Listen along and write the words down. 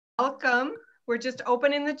Welcome. We're just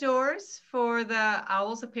opening the doors for the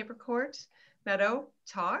Owls of Papercourt Meadow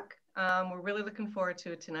talk. We're really looking forward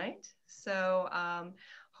to it tonight. So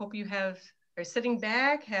hope you are sitting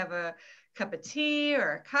back, have a cup of tea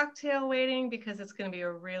or a cocktail waiting, because it's going to be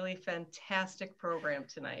a really fantastic program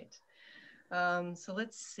tonight. So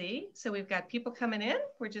let's see. So we've got people coming in.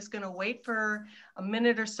 We're just going to wait for a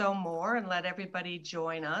minute or so more and let everybody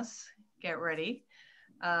join us. Get ready.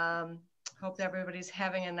 Hope that everybody's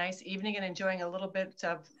having a nice evening and enjoying a little bit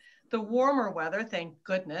of the warmer weather. Thank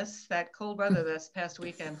goodness. That cold weather this past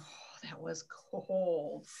weekend, that was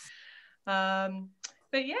cold.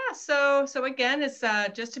 But yeah, so again, it's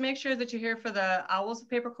just to make sure that you're here for the Owls of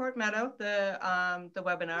Papercourt Meadow, the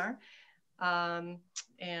webinar.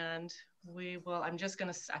 And we will, I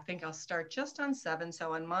think I'll start just on 7.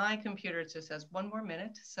 So on my computer, it just says 1 more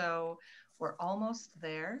minute. So we're almost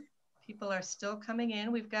there. People are still coming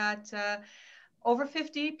in. We've got over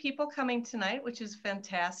 50 people coming tonight, which is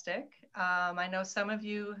fantastic. I know some of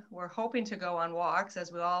you were hoping to go on walks,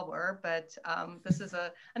 as we all were, but this is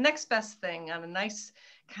a next best thing on a nice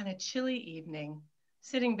kind of chilly evening,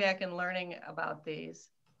 sitting back and learning about these.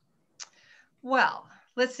 Well,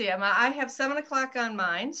 let's see, I have 7 o'clock on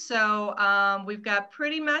mine. So we've got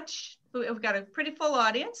a pretty full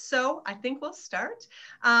audience. So I think we'll start.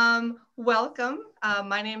 Welcome.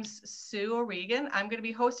 My name's Sue O'Regan. I'm going to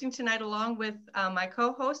be hosting tonight along with my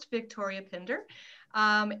co-host, Victoria Pinder.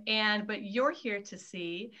 But you're here to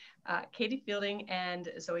see Katie Fielding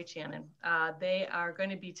and Zoe Channon. They are going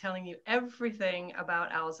to be telling you everything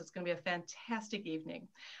about owls. It's going to be a fantastic evening.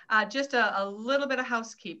 Just a little bit of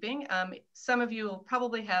housekeeping. Some of you will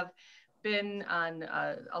probably have been on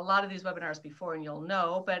a lot of these webinars before and you'll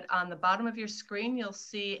know, but on the bottom of your screen, you'll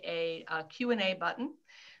see a Q&A button.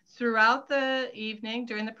 Throughout the evening,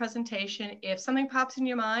 during the presentation, if something pops in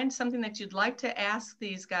your mind, something that you'd like to ask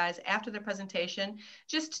these guys after the presentation,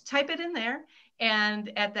 just type it in there.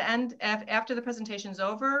 And at the end, after the presentation's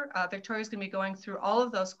over, Victoria's going to be going through all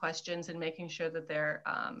of those questions and making sure that they're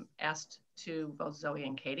asked to both Zoe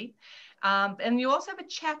and Katie. And you also have a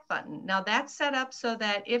chat button. Now that's set up so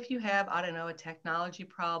that if you have, I don't know, a technology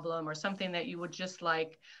problem or something that you would just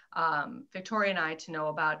like Victoria and I to know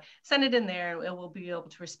about, send it in there and we'll be able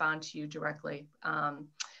to respond to you directly.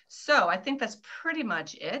 So I think that's pretty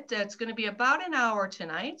much it. It's going to be about an hour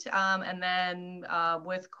tonight, and then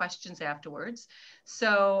with questions afterwards.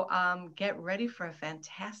 So get ready for a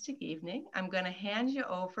fantastic evening. I'm going to hand you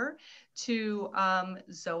over to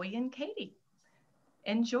Zoe and Katie.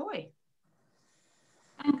 Enjoy.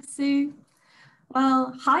 Thanks, Sue.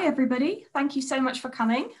 Well, hi, everybody. Thank you so much for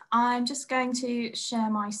coming. I'm just going to share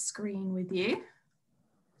my screen with you.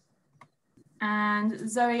 And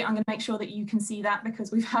Zoe, I'm going to make sure that you can see that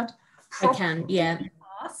because we've had I can, yeah.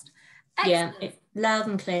 Past. Yeah, it's loud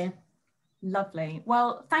and clear. Lovely.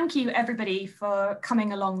 Well, thank you everybody for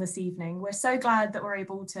coming along this evening. We're so glad that we're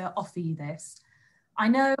able to offer you this. I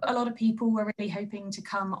know a lot of people were really hoping to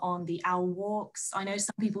come on the owl walks. I know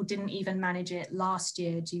some people didn't even manage it last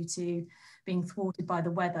year due to being thwarted by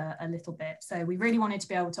the weather a little bit. So we really wanted to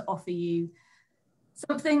be able to offer you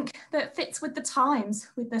something that fits with the times,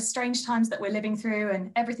 with the strange times that we're living through, and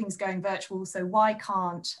everything's going virtual. So why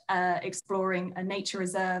can't exploring a nature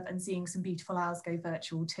reserve and seeing some beautiful owls go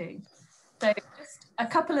virtual too? So just a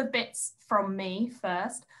couple of bits from me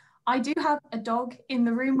first. I do have a dog in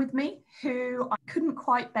the room with me who I couldn't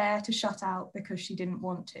quite bear to shut out because she didn't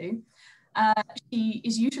want to. She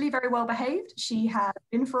is usually very well behaved. She has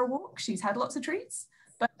been for a walk. She's had lots of treats,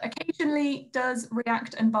 but occasionally does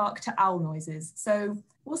react and bark to owl noises. So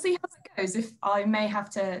we'll see how that goes. If I may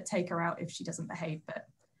have to take her out if she doesn't behave, but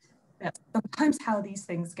that's sometimes how these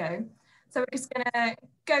things go. So we're just gonna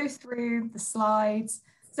go through the slides.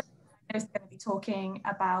 So I'm going to be talking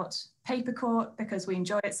about Papercourt because we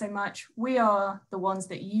enjoy it so much. We are the ones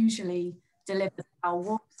that usually deliver our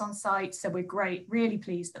walks on site. So we're really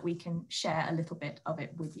pleased that we can share a little bit of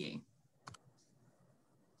it with you.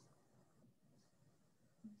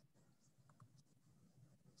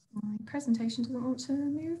 My presentation doesn't want to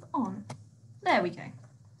move on. There we go.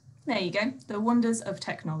 There you go, the wonders of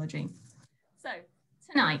technology. So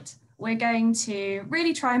tonight, we're going to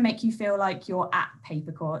really try and make you feel like you're at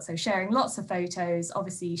Papercourt. So sharing lots of photos,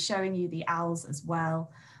 obviously showing you the owls as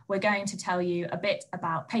well. We're going to tell you a bit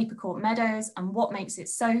about Papercourt Meadows and what makes it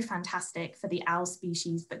so fantastic for the owl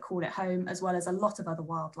species that call it home, as well as a lot of other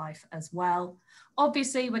wildlife as well.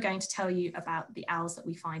 Obviously, we're going to tell you about the owls that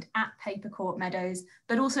we find at Papercourt Meadows,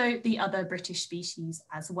 but also the other British species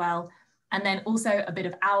as well. And then also a bit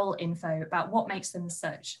of owl info about what makes them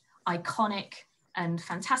such iconic and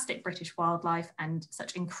fantastic British wildlife and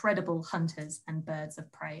such incredible hunters and birds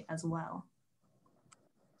of prey as well.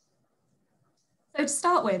 So to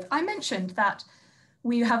start with, I mentioned that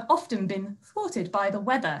we have often been thwarted by the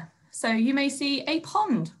weather. So you may see a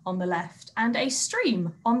pond on the left and a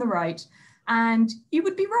stream on the right, and you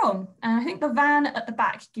would be wrong. And I think the van at the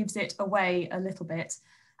back gives it away a little bit.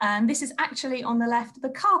 And this is actually on the left, the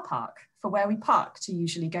car park for where we park to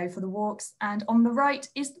usually go for the walks. And on the right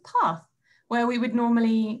is the path where we would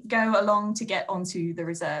normally go along to get onto the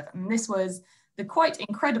reserve. And this was the quite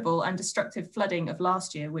incredible and destructive flooding of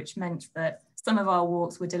last year, which meant that some of our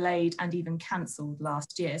walks were delayed and even cancelled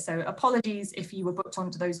last year. So apologies if you were booked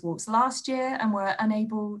onto those walks last year and were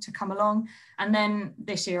unable to come along. And then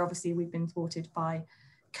this year, obviously, we've been thwarted by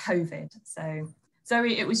COVID. So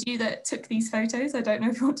Zoe, it was you that took these photos. I don't know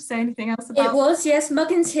if you want to say anything else about it. Was, yes.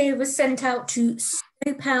 Muggins here was sent out to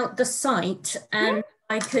scope out the site, and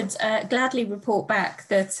I could gladly report back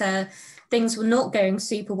that things were not going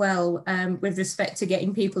super well with respect to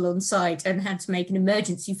getting people on site, and had to make an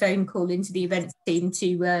emergency phone call into the events team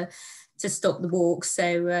to stop the walk.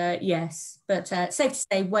 So yes, but safe to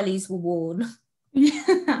say wellies were worn.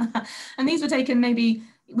 Yeah, and these were taken maybe,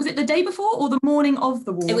 was it the day before or the morning of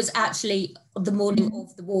the walk? It was actually the morning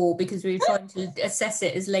of the walk, because we were trying to assess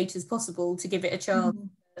it as late as possible to give it a chance.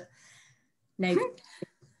 No.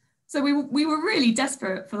 So we were really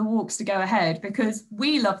desperate for the walks to go ahead because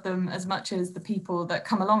we love them as much as the people that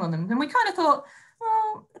come along on them. And we kind of thought,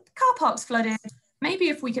 well, the car park's flooded. Maybe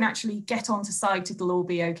if we can actually get onto site, it'll all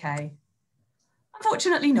be okay.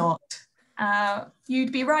 Unfortunately not.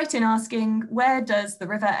 You'd be right in asking, where does the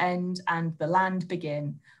river end and the land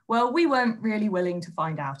begin? Well, we weren't really willing to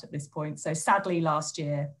find out at this point. So sadly, last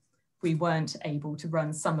year, we weren't able to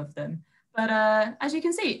run some of them. But as you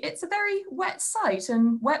can see, it's a very wet site,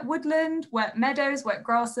 and wet woodland, wet meadows, wet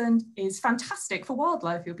grassland is fantastic for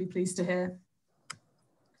wildlife, you'll be pleased to hear.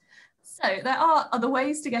 So there are other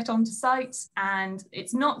ways to get onto site, and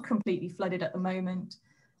it's not completely flooded at the moment.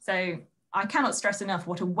 So I cannot stress enough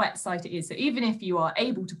what a wet site it is. So even if you are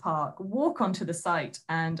able to park, walk onto the site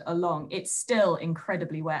and along, it's still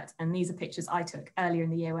incredibly wet. And these are pictures I took earlier in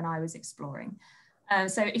the year when I was exploring.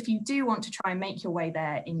 So if you do want to try and make your way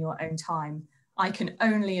there in your own time, I can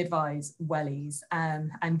only advise wellies and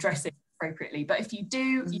dressing appropriately. But if you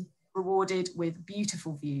do, you're rewarded with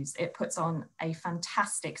beautiful views. It puts on a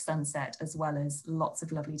fantastic sunset, as well as lots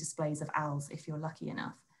of lovely displays of owls if you're lucky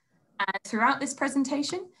enough. And throughout this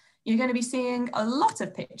presentation, you're going to be seeing a lot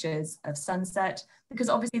of pictures of sunset, because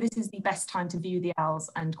obviously this is the best time to view the owls,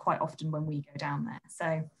 and quite often when we go down there.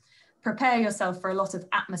 So prepare yourself for a lot of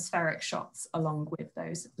atmospheric shots along with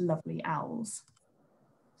those lovely owls.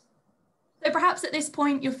 So perhaps at this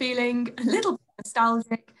point you're feeling a little bit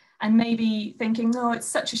nostalgic and maybe thinking, oh, it's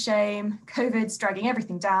such a shame, COVID's dragging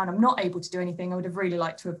everything down, I'm not able to do anything, I would have really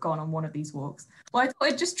liked to have gone on one of these walks. Well, I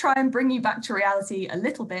thought I'd just try and bring you back to reality a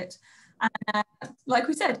little bit. And like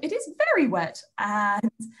we said, it is very wet, and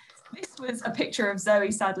this was a picture of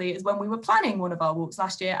Zoe, sadly, is when we were planning one of our walks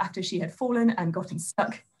last year after she had fallen and gotten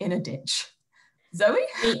stuck in a ditch. Zoe?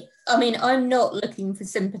 I mean, I'm not looking for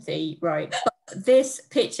sympathy, right? But this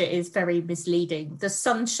picture is very misleading. The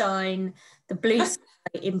sunshine, the blue sky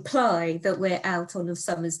imply that we're out on a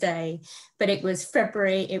summer's day, but it was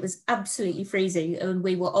February, it was absolutely freezing, and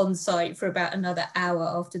we were on site for about another hour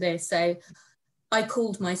after this. So I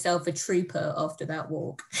called myself a trooper after that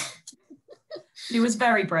walk. She was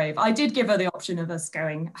very brave. I did give her the option of us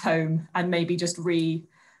going home and maybe just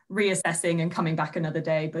reassessing and coming back another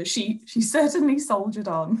day, but she certainly soldiered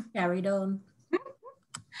on. Carried on.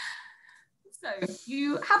 So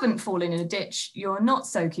you haven't fallen in a ditch, you're not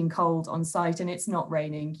soaking cold on site, and it's not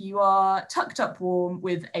raining. You are tucked up warm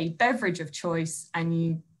with a beverage of choice, and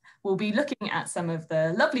you will be looking at some of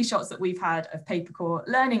the lovely shots that we've had of Papercourt,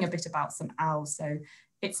 learning a bit about some owls. So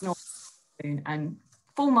it's not soon, and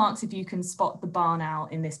full marks if you can spot the barn owl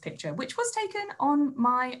in this picture, which was taken on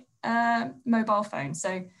my mobile phone.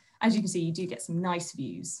 So as you can see, you do get some nice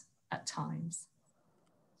views at times.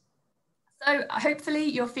 So hopefully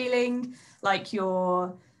you're feeling like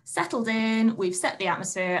you're settled in, we've set the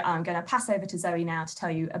atmosphere. I'm going to pass over to Zoe now to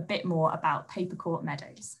tell you a bit more about Papercourt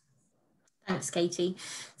Meadows. Thanks, Katie.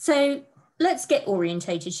 So let's get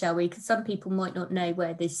orientated, shall we? Because some people might not know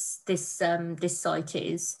where this site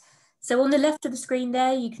is. So on the left of the screen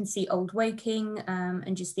there, you can see Old Woking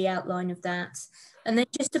and just the outline of that. And then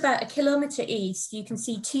just about 1 kilometre east, you can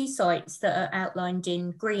see 2 sites that are outlined in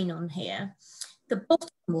green on here. The bottom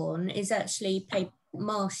one is actually Papercourt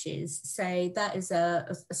Marshes. So that is a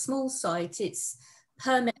small site. It's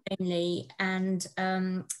hermit only, and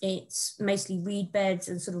it's mostly reed beds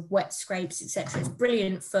and sort of wet scrapes, etc. It's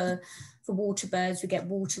brilliant for water birds. We get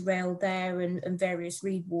water rail there and various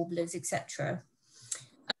reed warblers, etc.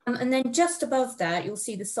 And then just above that, you'll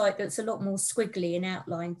see the site that's a lot more squiggly in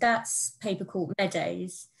outline. That's Papercourt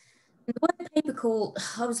Meadows. And the word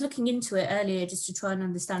Papercourt, I was looking into it earlier just to try and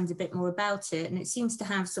understand a bit more about it, and it seems to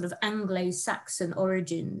have sort of Anglo-Saxon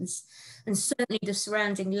origins. And certainly the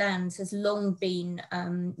surrounding land has long been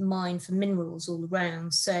mined for minerals all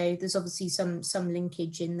around. So there's obviously some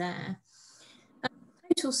linkage in there.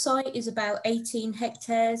 Total site is about 18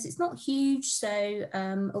 hectares. It's not huge, so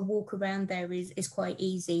a walk around there is quite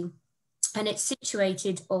easy. And it's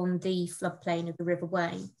situated on the floodplain of the River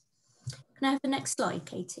Wey. Can I have the next slide,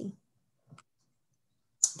 Katie?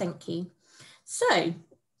 Thank you. So,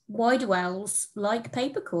 why do owls like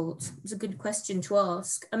Papercourt? It's a good question to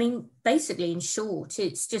ask. I mean, basically, in short,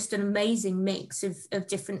 it's just an amazing mix of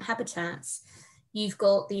different habitats. You've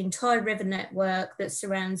got the entire river network that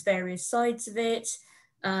surrounds various sides of it.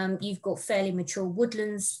 You've got fairly mature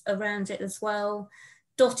woodlands around it as well.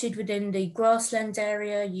 Dotted within the grassland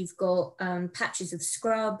area, you've got patches of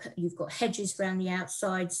scrub, you've got hedges around the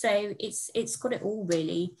outside. So it's got it all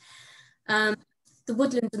really. The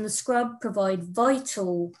woodland and the scrub provide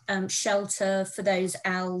vital shelter for those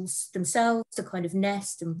owls themselves to kind of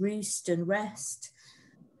nest and roost and rest.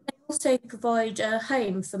 They also provide a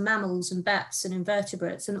home for mammals and bats and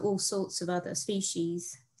invertebrates and all sorts of other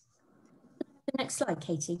species. The next slide,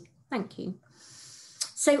 Katie. Thank you.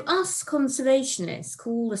 So us conservationists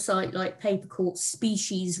call a site like Papercourt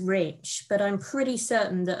species rich, but I'm pretty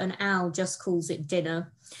certain that an owl just calls it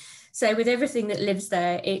dinner. So with everything that lives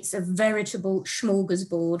there, it's a veritable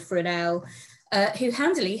smorgasbord for an owl who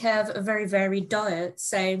handily have a very varied diet.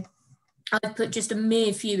 So I've put just a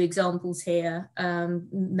mere few examples here,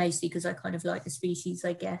 mostly because I kind of like the species,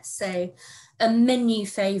 I guess. So a menu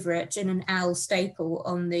favourite and an owl staple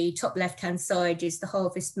on the top left-hand side is the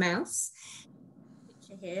harvest mouse.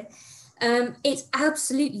 Picture here. It's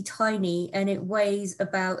absolutely tiny and it weighs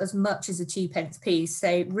about as much as a 2p piece.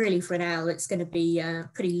 So really for an owl, it's going to be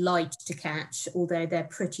pretty light to catch, although they're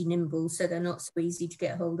pretty nimble, so they're not so easy to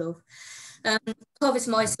get hold of. Harvest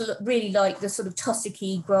mice really like the sort of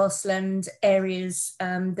tussocky grassland areas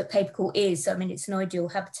that Papercourt is. I mean, it's an ideal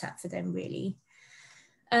habitat for them, really.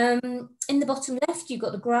 In the bottom left, you've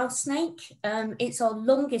got the grass snake. It's our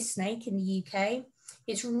longest snake in the UK.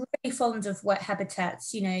 It's really fond of wet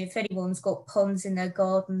habitats. You know, if anyone's got ponds in their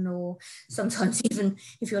garden, or sometimes even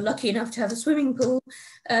if you're lucky enough to have a swimming pool,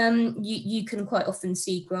 you can quite often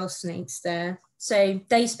see grass snakes there. So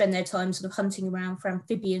they spend their time sort of hunting around for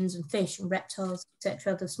amphibians and fish and reptiles,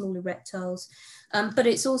 etc., other smaller reptiles. But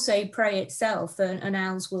it's also prey itself, and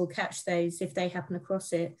owls will catch those if they happen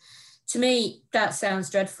across it. To me, that sounds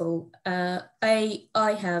dreadful. I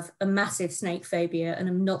have a massive snake phobia and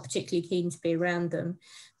I'm not particularly keen to be around them.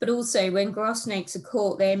 But also when grass snakes are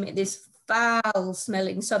caught, they emit this foul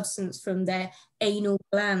smelling substance from their anal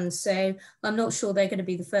glands. So I'm not sure they're going to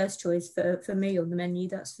be the first choice for me on the menu,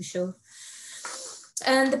 that's for sure.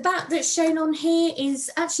 And the bat that's shown on here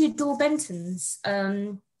is actually a Dor Benton's.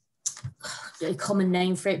 A common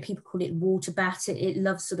name for it, people call it water bat. It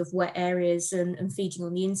loves sort of wet areas and feeding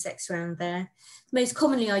on the insects around there. Most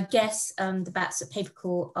commonly, I guess, the bats at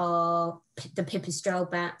Papercourt are the pipistrelle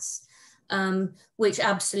bats, which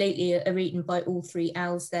absolutely are eaten by all three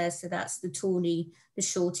owls there. So that's the tawny, the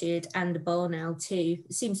short-eared and the barn owl too.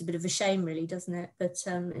 It seems a bit of a shame really, doesn't it? But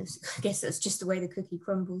I guess that's just the way the cookie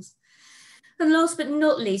crumbles. And last but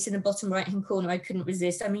not least, in the bottom right-hand corner, I couldn't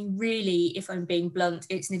resist. I mean, really, if I'm being blunt,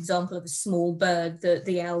 it's an example of a small bird that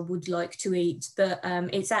the owl would like to eat, but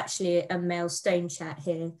it's actually a male stonechat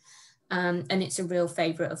here. And it's a real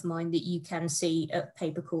favourite of mine that you can see at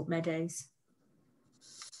Papercourt Meadows.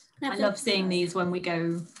 I love seeing these when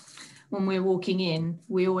we're walking in.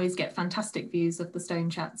 We always get fantastic views of the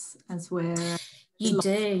stonechats as we're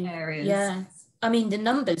in areas. Yeah. I mean, the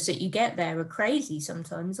numbers that you get there are crazy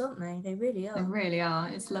sometimes, aren't they? They really are. They really are.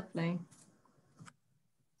 It's lovely.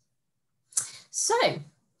 So,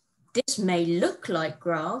 this may look like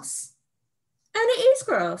grass, and it is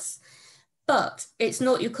grass, but it's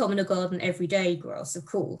not your common or garden everyday grass, of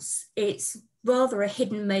course. It's rather a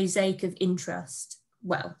hidden mosaic of interest.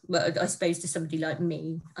 Well, I suppose to somebody like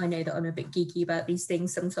me, I know that I'm a bit geeky about these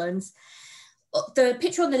things sometimes. The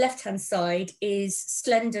picture on the left-hand side is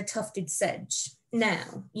slender tufted sedge.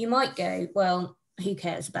 Now, you might go, well, who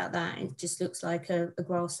cares about that? It just looks like a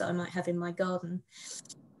grass that I might have in my garden.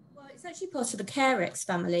 Well, it's actually part of the Carex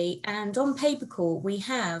family, and on Papercourt, we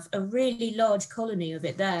have a really large colony of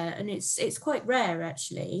it there, and it's quite rare,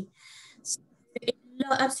 actually. So it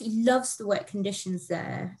absolutely loves the wet conditions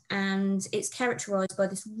there, and it's characterized by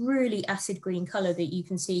this really acid green color that you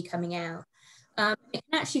can see coming out. It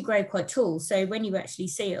can actually grow quite tall, so when you actually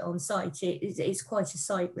see it on site, it's quite a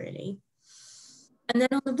sight really. And then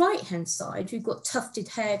on the right hand side, we've got tufted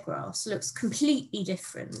hairgrass. Looks completely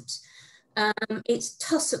different. It's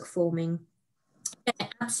tussock forming.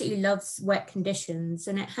 It absolutely loves wet conditions,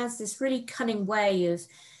 and it has this really cunning way of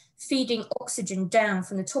feeding oxygen down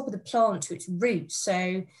from the top of the plant to its roots,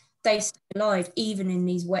 so they stay alive even in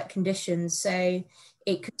these wet conditions. So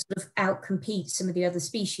it could sort of outcompete some of the other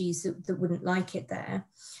species that wouldn't like it there.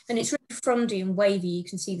 And it's really frondy and wavy. You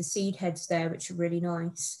can see the seed heads there, which are really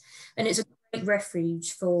nice. And it's a great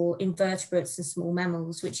refuge for invertebrates and small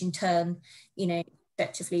mammals, which in turn, you know,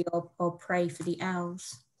 effectively are prey for the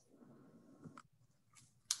owls.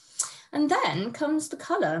 And then comes the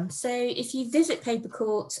colour. So if you visit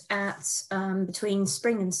Papercourt at between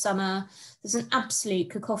spring and summer, there's an absolute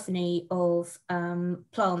cacophony of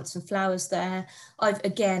plants and flowers there.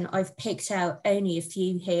 I've picked out only a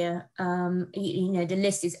few here. You know, the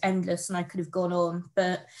list is endless and I could have gone on,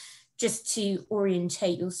 but just to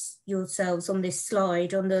orientate yourselves on this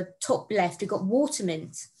slide, on the top left, you've got water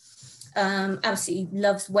mint. Absolutely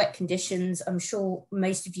loves wet conditions. I'm sure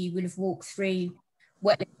most of you will have walked through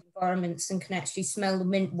wet environments and can actually smell the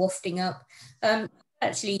mint wafting up.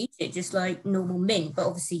 Actually eat it just like normal mint, but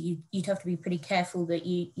obviously you'd have to be pretty careful that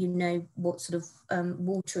you know what sort of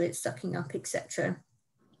water it's sucking up, etc.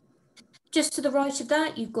 Just to the right of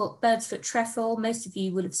that, you've got bird's foot trefoil. Most of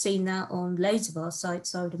you will have seen that on loads of our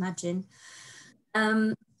sites, I would imagine.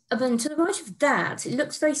 And then to the right of that, it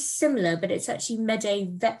looks very similar, but it's actually meadow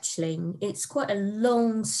vetchling. It's quite a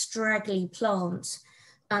long, straggly plant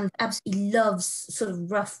and absolutely loves sort of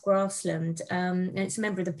rough grassland. And it's a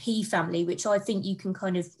member of the pea family, which I think you can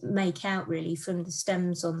kind of make out really from the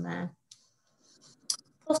stems on there.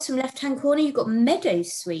 Bottom left-hand corner, you've got meadow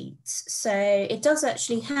sweet. So it does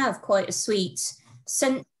actually have quite a sweet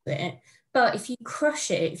scent to it. But if you crush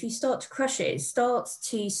it, if you start to crush it, it starts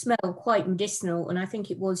to smell quite medicinal. And I think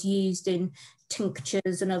it was used in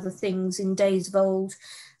tinctures and other things in days of old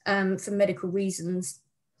for medical reasons.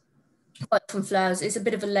 Quite from flowers. It's a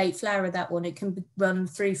bit of a late flower, that one. It can run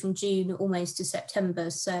through from June almost to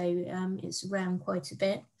September, so it's around quite a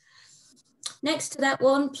bit. Next to that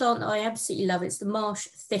one, plant that I absolutely love, it's the marsh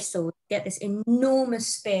thistle. You get this enormous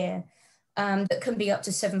spear that can be up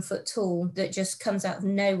to 7 foot tall that just comes out of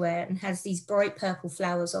nowhere and has these bright purple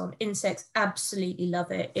flowers on. Insects absolutely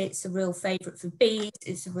love it. It's a real favourite for bees.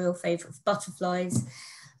 It's a real favourite for butterflies,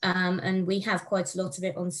 and we have quite a lot of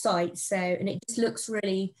it on site. So, and it just looks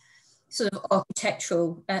really sort of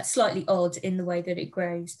architectural, slightly odd in the way that it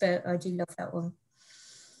grows, but I do love that one.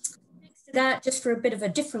 Next to that, just for a bit of a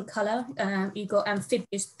different colour, you've got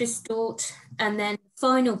amphibious bisdort, and then the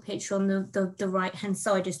final picture on the right-hand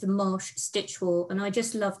side is the marsh stitchwort, and I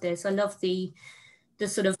just love this. I love the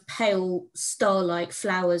sort of pale star-like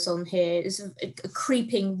flowers on here. It's a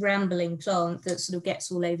creeping, rambling plant that sort of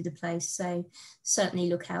gets all over the place, so certainly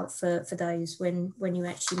look out for those when you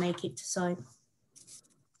actually make it to site.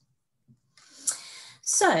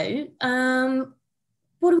 So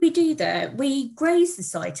what do we do there? We graze the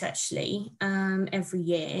site actually every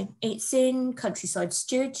year. It's in countryside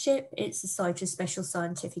stewardship. It's a site of special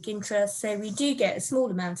scientific interest. So we do get a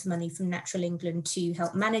small amount of money from Natural England to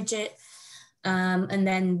help manage it. And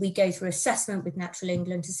then we go through assessment with Natural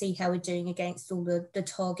England to see how we're doing against all the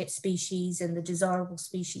target species and the desirable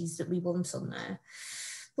species that we want on there.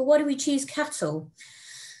 But why do we choose cattle?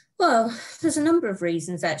 Well, there's a number of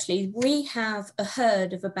reasons actually. We have a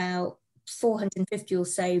herd of about 450 or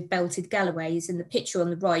so belted Galloways. In the picture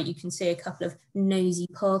on the right, you can see a couple of nosy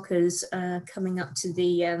Parkers coming up to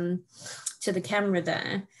the camera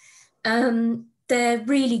there. They're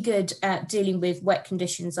really good at dealing with wet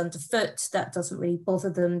conditions underfoot. That doesn't really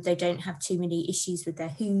bother them. They don't have too many issues with their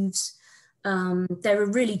hooves. They're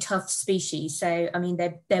a really tough species. So, I mean,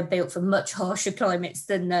 they're built for much harsher climates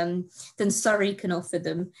than Surrey can offer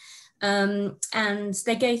them. And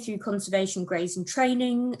they go through conservation grazing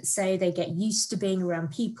training. So they get used to being around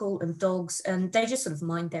people and dogs, and they just sort of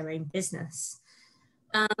mind their own business.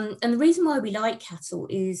 And the reason why we like cattle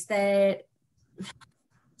is they're,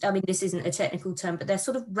 I mean, this isn't a technical term, but they're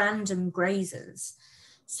sort of random grazers.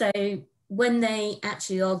 So when they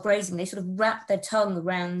actually are grazing, they sort of wrap their tongue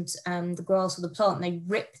around the grass or the plant and they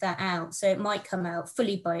rip that out. So it might come out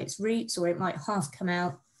fully by its roots, or it might half come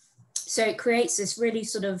out. So it creates this really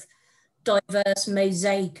sort of diverse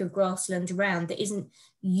mosaic of grassland around that isn't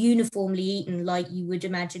uniformly eaten like you would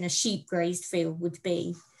imagine a sheep grazed field would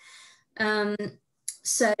be.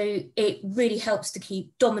 So it really helps to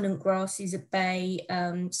keep dominant grasses at bay,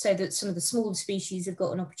 so that some of the smaller species have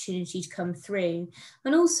got an opportunity to come through.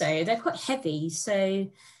 And also they're quite heavy, so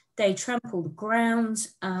they trample the ground,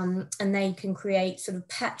 and they can create sort of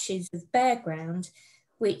patches of bare ground,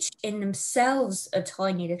 which in themselves are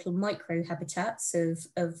tiny little micro habitats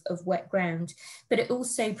of wet ground. But it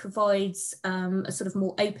also provides a sort of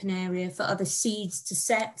more open area for other seeds to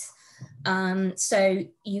set. So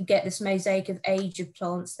you get this mosaic of age of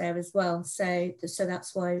plants there as well. So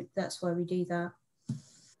that's why we do that.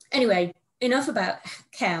 Anyway, enough about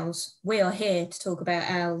cows. We are here to talk about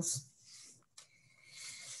owls.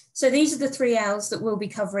 So these are the 3 owls that we'll be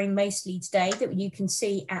covering mostly today that you can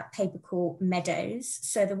see at Papercourt Meadows.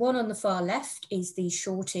 So the one on the far left is the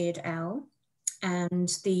short-eared owl,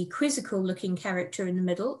 and the quizzical looking character in the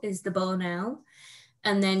middle is the barn owl.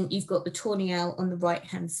 And then you've got the tawny owl on the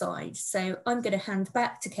right-hand side. So I'm going to hand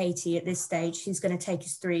back to Katie at this stage, who's going to take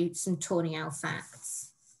us through some tawny owl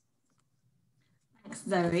facts. Thanks,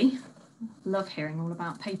 Zoe. Love hearing all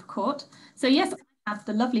about Papercourt. So yes, I have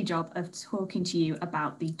the lovely job of talking to you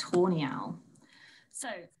about the tawny owl. So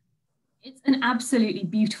it's an absolutely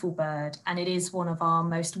beautiful bird, and it is one of our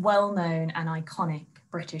most well-known and iconic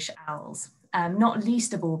British owls. Not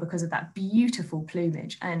least of all because of that beautiful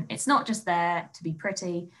plumage. And it's not just there to be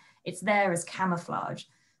pretty, it's there as camouflage.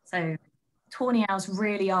 So tawny owls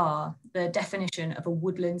really are the definition of a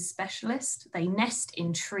woodland specialist. They nest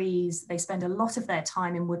in trees, they spend a lot of their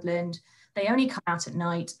time in woodland, they only come out at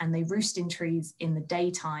night, and they roost in trees in the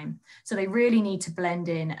daytime. So they really need to blend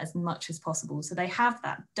in as much as possible. So they have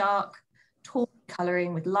that dark, tawny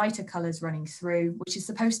colouring with lighter colours running through, which is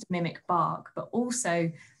supposed to mimic bark, but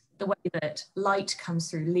also the way that light comes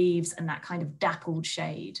through leaves and that kind of dappled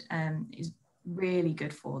shade is really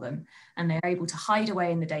good for them. And they're able to hide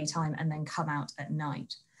away in the daytime and then come out at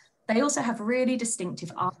night. They also have really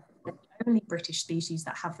distinctive eyes. They're the only British species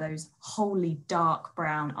that have those wholly dark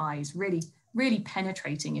brown eyes, really, really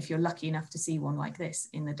penetrating if you're lucky enough to see one like this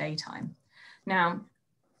in the daytime. Now,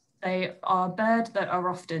 they are a bird that are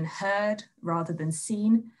often heard rather than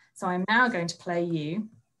seen. So I'm now going to play you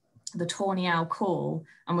the tawny owl call,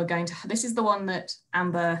 and we're going to, this is the one that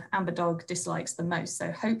Amber Dog dislikes the most,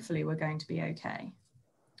 so hopefully we're going to be okay.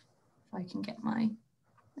 If I can get my,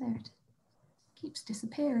 there it keeps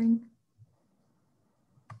disappearing.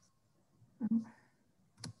 Oh.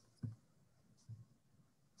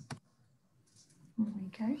 There we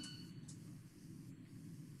go.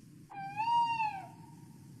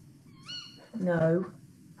 No.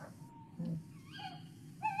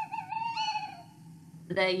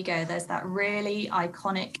 There you go, there's that really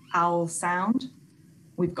iconic owl sound.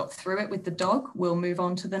 We've got through it with the dog. We'll move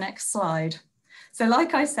on to the next slide. So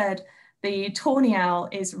like I said, the tawny owl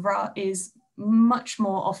is much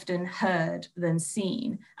more often heard than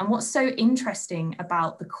seen. And what's so interesting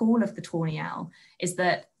about the call of the tawny owl is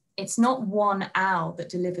that it's not one owl that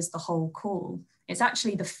delivers the whole call. It's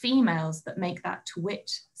actually the females that make that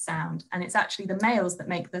twit sound, and it's actually the males that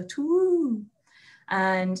make the twoo.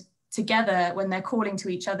 And together, when they're calling to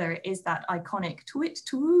each other, it is that iconic twit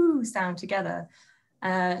twoo sound together,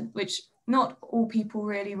 which not all people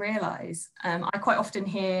really realise. I quite often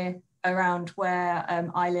hear around where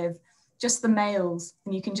I live, just the males,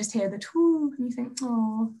 and you can just hear the twoo, and you think,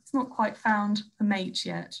 oh, it's not quite found a mate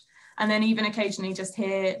yet. And then even occasionally just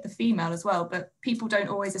hear the female as well, but people don't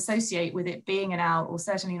always associate with it being an owl, or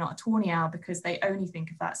certainly not a tawny owl, because they only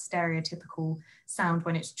think of that stereotypical sound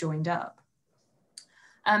when it's joined up.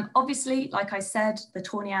 Obviously, like I said, the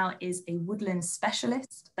tawny owl is a woodland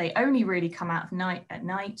specialist. They only really come out at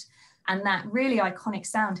night, and that really iconic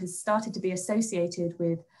sound has started to be associated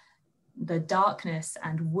with the darkness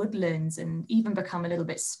and woodlands, and even become a little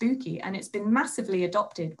bit spooky. And it's been massively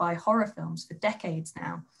adopted by horror films for decades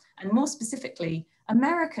now, and more specifically,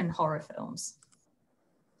 American horror films,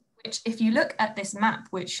 which, if you look at this map,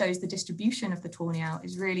 which shows the distribution of the tawny owl,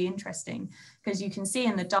 is really interesting, because you can see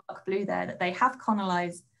in the dark blue there that they have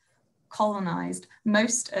colonized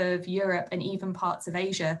most of Europe and even parts of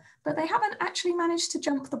Asia, but they haven't actually managed to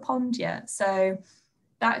jump the pond yet. So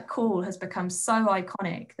that call has become so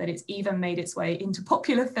iconic that it's even made its way into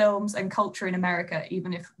popular films and culture in America,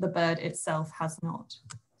 even if the bird itself has not.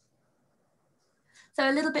 So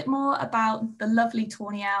a little bit more about the lovely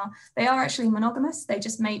tawny owl. They are actually monogamous. They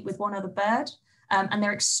just mate with one other bird, and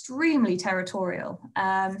they're extremely territorial.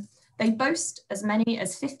 They boast as many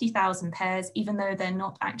as 50,000 pairs, even though they're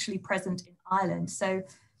not actually present in Ireland. So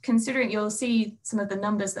considering, you'll see some of the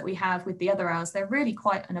numbers that we have with the other owls, they're really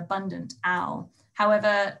quite an abundant owl.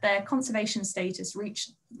 However, their conservation status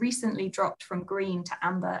recently dropped from green to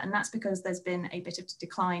amber, and that's because there's been a bit of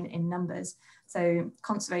decline in numbers. So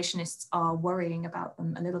conservationists are worrying about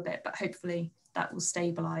them a little bit, but hopefully that will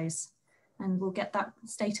stabilise and we'll get that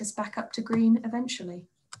status back up to green eventually.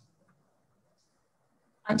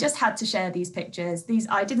 I just had to share these pictures.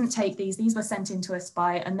 I didn't take these were sent in to us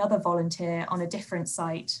by another volunteer on a different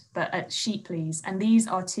site, but at Sheepley's. And these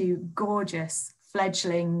are two gorgeous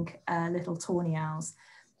fledgling little tawny owls.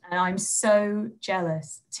 And I'm so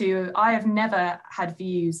jealous I have never had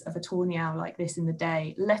views of a tawny owl like this in the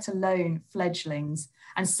day, let alone fledglings,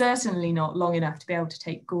 and certainly not long enough to be able to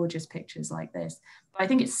take gorgeous pictures like this. But I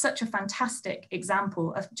think it's such a fantastic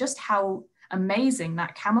example of just how amazing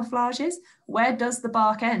that camouflage is. Where does the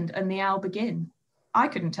bark end and the owl begin? I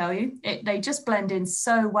couldn't tell you. They just blend in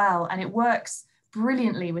so well, and it works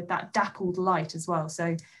brilliantly with that dappled light as well.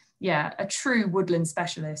 So yeah, a true woodland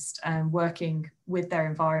specialist working with their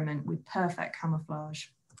environment with perfect camouflage.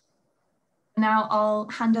 Now I'll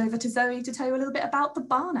hand over to Zoe to tell you a little bit about the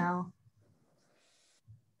barn owl.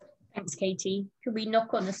 Thanks, Katie. Could we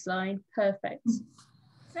knock on the slide? Perfect.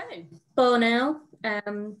 So, barn owl,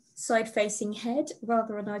 side-facing head,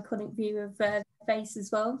 rather an iconic view of face as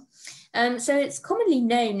well. So it's commonly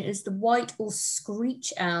known as the white or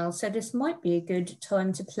screech owl. So this might be a good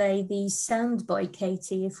time to play the sound by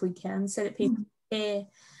Katie, if we can, so that people hear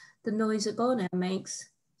the noise that barn owl makes.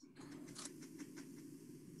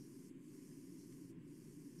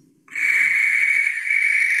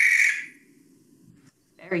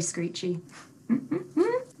 Very screechy.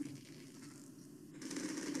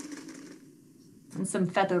 And some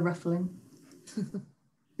feather ruffling.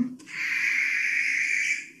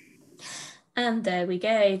 And there we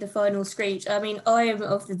go, the final screech. I mean, I am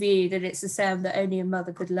of the view that it's a sound that only a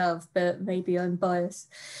mother could love, but maybe I'm biased.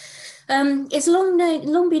 It's long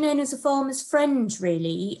been known as a farmer's friend,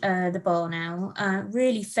 really, the barn owl.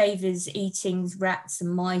 Really favours eating rats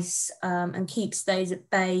and mice and keeps those at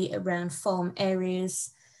bay around farm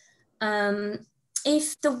areas.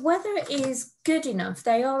 If the weather is good enough,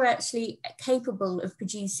 they are actually capable of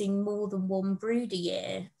producing more than one brood a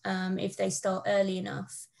year if they start early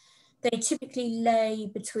enough. They typically lay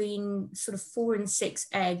between sort of 4 and 6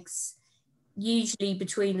 eggs, usually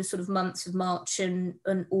between the sort of months of March and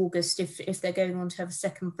August if they're going on to have a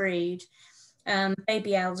second breed.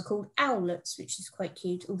 Baby owls are called owlets, which is quite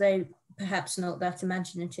cute, although perhaps not that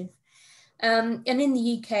imaginative. And in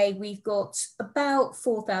the UK, we've got about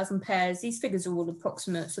 4,000 pairs. These figures are all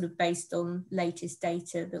approximate, sort of based on latest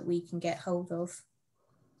data that we can get hold of.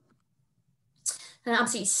 An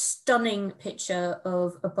absolutely stunning picture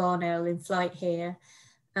of a barn owl in flight here.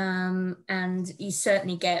 And you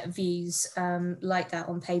certainly get views like that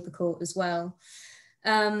on Papercourt as well.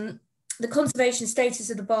 The conservation status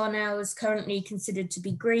of the barn owl is currently considered to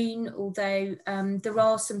be green, although there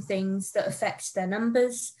are some things that affect their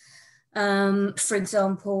numbers. For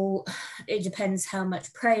example, it depends how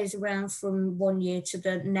much prey is around from one year to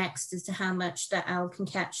the next as to how much that owl can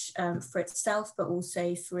catch for itself, but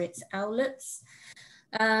also for its owlets.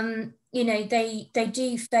 You know, they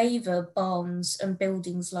do favour barns and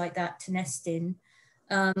buildings like that to nest in,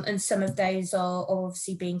 and some of those are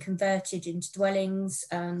obviously being converted into dwellings,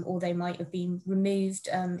 or they might have been removed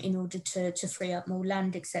in order to free up more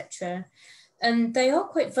land, etc. And they are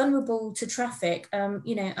quite vulnerable to traffic.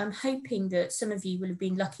 You know, I'm hoping that some of you will have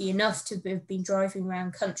been lucky enough to have been driving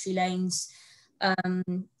around country lanes,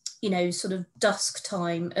 you know, sort of dusk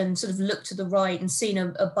time and sort of looked to the right and seen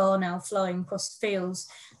a barn owl flying across the fields.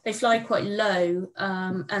 They fly quite low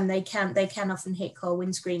and they can often hit car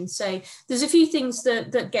windscreens. So there's a few things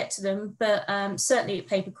that get to them, but certainly at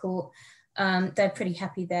Papercourt, they're pretty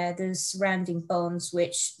happy there. There's surrounding barns,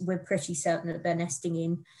 which we're pretty certain that they're nesting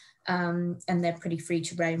in. And they're pretty free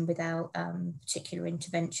to roam without particular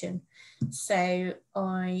intervention. So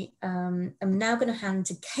I am now going to hand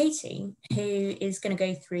to Katie, who is going to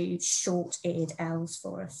go through short-eared owls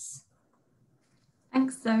for us.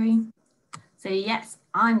 Thanks, Zoe. So yes,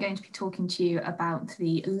 I'm going to be talking to you about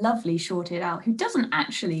the lovely short-eared owl, who doesn't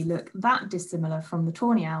actually look that dissimilar from the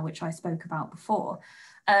tawny owl, which I spoke about before.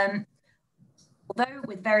 Although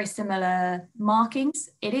with very similar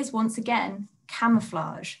markings, it is once again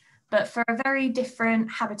camouflage, but for a very different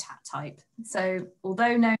habitat type. So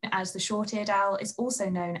although known as the short-eared owl, it's also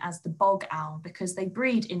known as the bog owl because they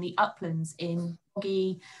breed in the uplands in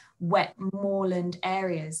boggy, wet moorland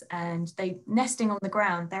areas, and they nesting on the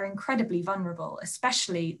ground, they're incredibly vulnerable,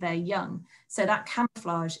 especially their young. So that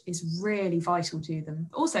camouflage is really vital to them.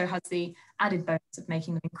 Also has the added bonus of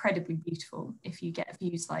making them incredibly beautiful if you get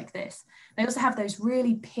views like this. They also have those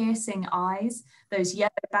really piercing eyes, those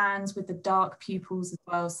yellow bands with the dark pupils as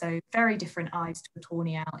well. So very different eyes to a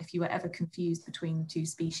tawny owl if you were ever confused between the two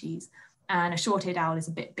species. And a short-eared owl is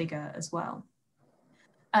a bit bigger as well.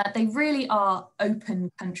 They really are open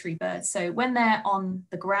country birds. So when they're on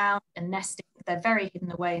the ground and nesting, they're very hidden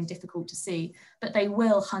away and difficult to see, but they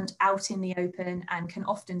will hunt out in the open and can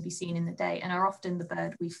often be seen in the day, and are often the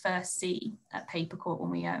bird we first see at Papercourt when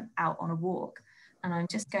we are out on a walk. And I'm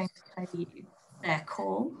just going to play you their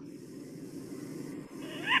call.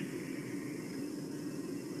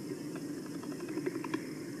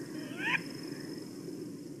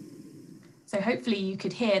 So hopefully you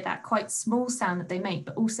could hear that quite small sound that they make,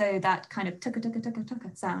 but also that kind of tucka, tucka, tucka,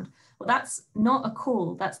 tucka sound. Well, that's not a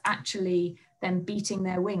call, that's actually them beating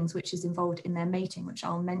their wings, which is involved in their mating, which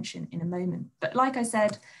I'll mention in a moment. But like I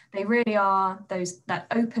said, they really are that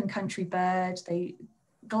open country bird. They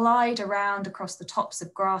glide around across the tops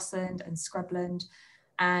of grassland and scrubland,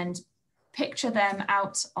 and picture them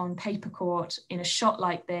out on Papercourt in a shot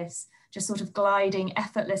like this, just sort of gliding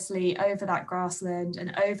effortlessly over that grassland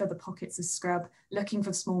and over the pockets of scrub, looking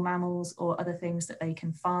for small mammals or other things that they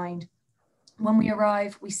can find. When we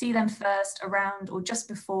arrive, we see them first around or just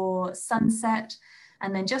before sunset,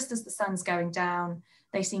 and then just as the sun's going down,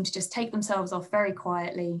 they seem to just take themselves off very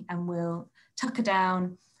quietly and will hunker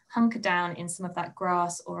down in some of that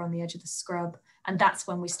grass or on the edge of the scrub. And that's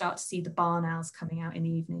when we start to see the barn owls coming out in the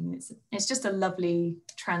evening. It's just a lovely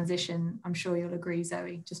transition. I'm sure you'll agree,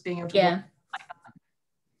 Zoe, just being able to watch like that.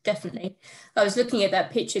 Definitely. I was looking at that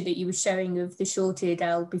picture that you were showing of the short-eared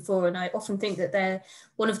owl before, and I often think that they're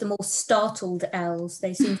one of the more startled owls.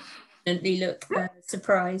 They seem to definitely look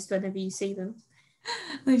surprised whenever you see them.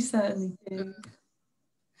 They certainly do.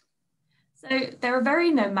 So they're a very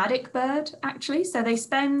nomadic bird, actually. So they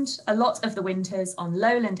spend a lot of the winters on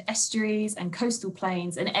lowland estuaries and coastal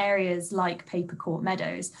plains and areas like Papercourt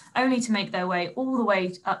Meadows, only to make their way all the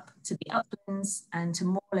way up to the uplands and to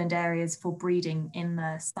moorland areas for breeding in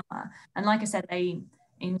the summer. And like I said, they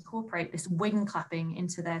incorporate this wing clapping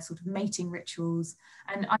into their sort of mating rituals.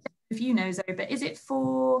 And I don't know if you know, Zoe, but is it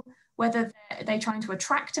for whether they're trying to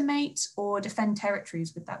attract a mate or defend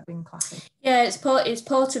territories with that wing clapping? Yeah, it's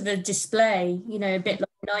part of a display, you know, a bit like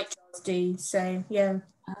nightjars do. So yeah.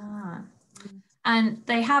 And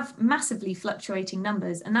they have massively fluctuating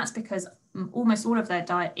numbers, and that's because almost all of their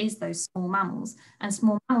diet is those small mammals, and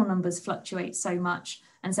small mammal numbers fluctuate so much,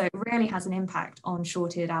 and so it really has an impact on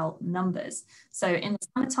short-eared owl numbers. So in the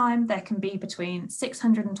summertime, there can be between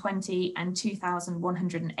 620 and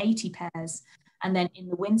 2,180 pairs, and then in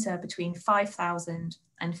the winter between 5,000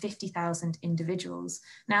 and 50,000 individuals.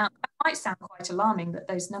 Now, that might sound quite alarming that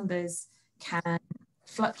those numbers can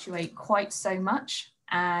fluctuate quite so much,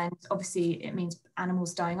 and obviously it means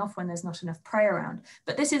animals dying off when there's not enough prey around.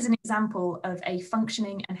 But this is an example of a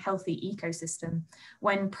functioning and healthy ecosystem.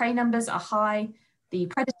 When prey numbers are high, the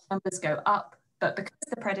predator numbers go up, but because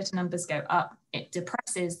the predator numbers go up, it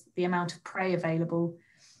depresses the amount of prey available.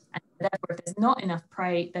 And therefore, if there's not enough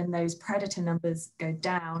prey, then those predator numbers go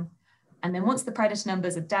down. And then once the predator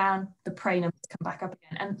numbers are down, the prey numbers come back up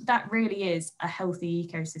again. And that really is a healthy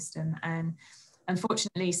ecosystem. And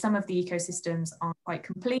unfortunately, some of the ecosystems aren't quite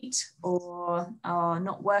complete or are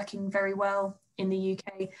not working very well in the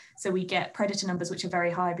UK. So we get predator numbers which are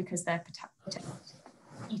very high because they're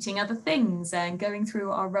eating other things and going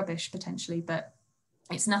through our rubbish potentially. But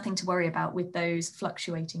it's nothing to worry about with those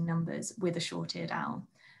fluctuating numbers with a short-eared owl.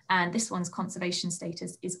 And this one's conservation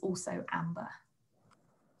status is also amber.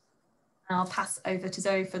 And I'll pass over to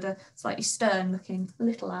Zoe for the slightly stern-looking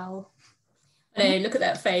little owl. No, look at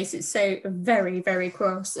that face. It's so very, very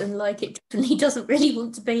cross and like it definitely doesn't really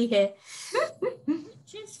want to be here.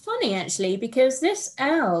 Which is funny, actually, because this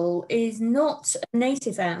owl is not a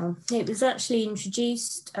native owl. It was actually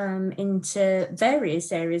introduced into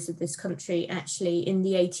various areas of this country, actually, in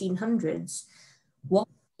the 1800s. Why?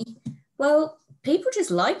 Well, people just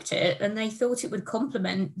liked it and they thought it would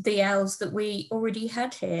complement the owls that we already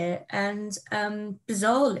had here. And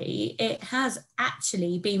bizarrely, it has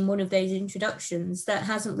actually been one of those introductions that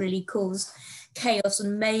hasn't really caused chaos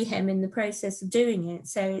and mayhem in the process of doing it.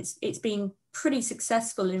 So it's been pretty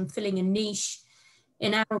successful in filling a niche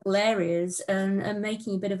in arable areas and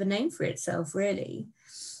making a bit of a name for itself, really.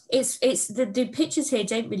 It's the pictures here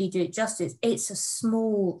don't really do it justice. It's a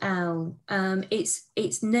small owl.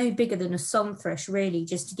 It's no bigger than a song thrush, really,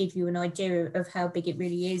 just to give you an idea of how big it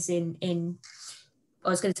really is in I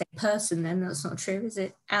was going to say person then, that's not true, is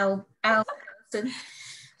it? Owl person.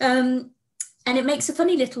 And it makes a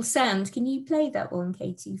funny little sound. Can you play that one,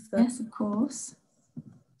 Katie? Yes, of course.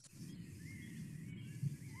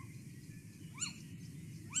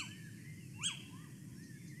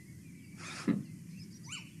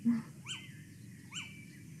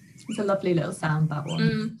 It's a lovely little sound, that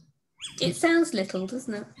one. It sounds little,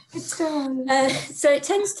 doesn't it? It does. So it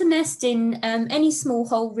tends to nest in any small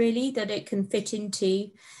hole, really, that it can fit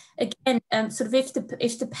into. Again, sort of if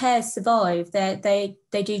the pairs survive, they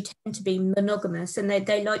do tend to be monogamous, and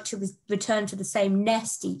they like to return to the same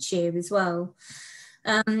nest each year as well.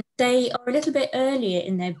 They are a little bit earlier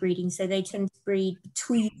in their breeding, so they tend to breed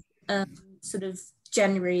between sort of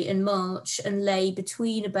January and March, and lay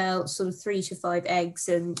between about sort of 3 to 5 eggs.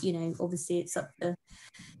 And obviously it's up to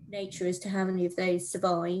nature as to how many of those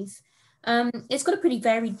survive. It's got a pretty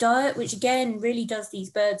varied diet, which again really does these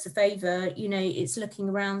birds a favour. It's looking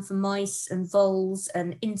around for mice and voles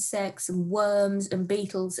and insects and worms and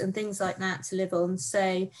beetles and things like that to live on.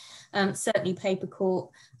 So certainly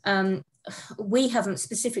Papercourt, we haven't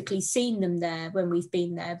specifically seen them there when we've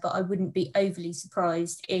been there, but I wouldn't be overly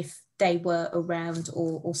surprised if they were around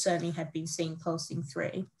or certainly had been seen passing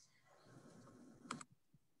through.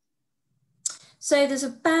 So there's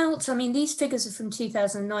about, these figures are from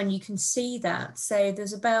 2009, you can see that. So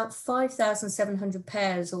there's about 5,700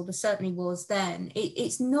 pairs, or there certainly was then.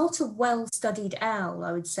 It's not a well-studied owl,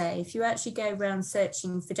 I would say. If you actually go around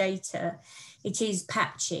searching for data, it is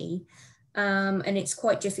patchy, and it's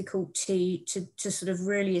quite difficult to sort of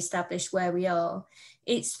really establish where we are.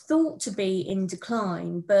 It's thought to be in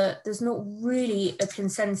decline, but there's not really a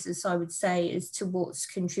consensus, I would say, as to what's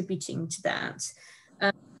contributing to that.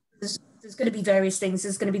 There's going to be various things.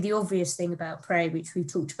 There's going to be the obvious thing about prey, which we've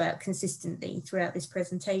talked about consistently throughout this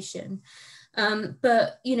presentation.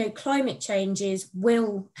 But, climate changes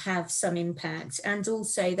will have some impact. And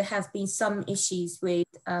also there have been some issues with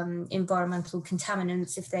environmental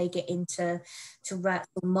contaminants. If they get into rats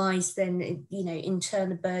or mice, then, in turn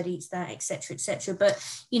the bird eats that, etc., etc. But,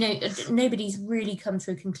 nobody's really come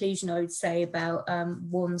to a conclusion, I would say, about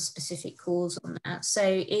one specific cause on that. So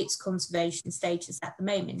its conservation status at the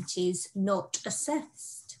moment is not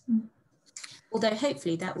assessed. Although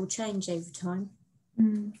hopefully that will change over time.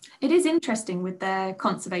 It is interesting with their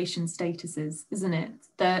conservation statuses, isn't it?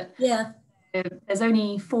 That there's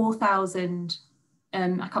only 4,000, I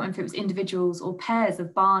can't remember if it was individuals or pairs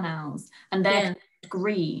of barn owls, and they're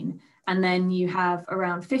green. And then you have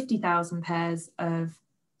around 50,000 pairs of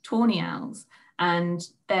tawny owls, and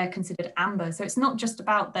they're considered amber. So it's not just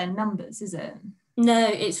about their numbers, is it? No,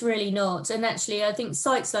 it's really not. And actually, I think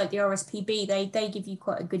sites like the RSPB, they give you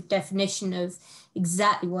quite a good definition of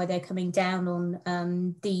exactly why they're coming down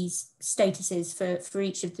on these statuses for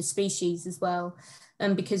each of the species as well.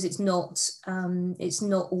 Because it's not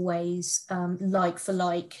always like for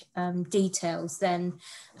like details, then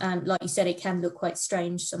like you said, it can look quite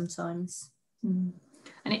strange sometimes. And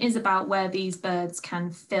it is about where these birds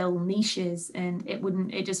can fill niches, and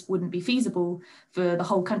it just wouldn't be feasible for the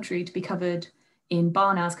whole country to be covered in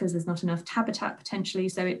barn owls because there's not enough habitat potentially.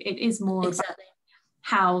 So it is more about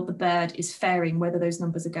how the bird is faring, whether those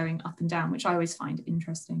numbers are going up and down, which I always find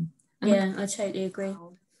interesting. And yeah, I totally agree.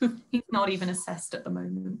 He's not even assessed at the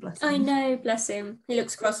moment, bless him. I know, bless him. He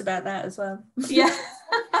looks cross about that as well. Yeah.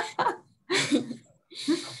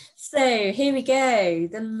 So here we go,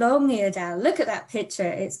 the long-eared owl. Look at that picture.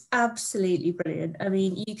 It's absolutely brilliant.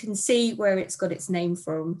 You can see where it's got its name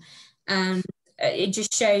from, and it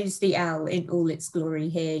just shows the owl in all its glory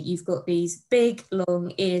here. You've got these big,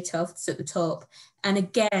 long ear tufts at the top. And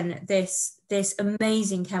again, this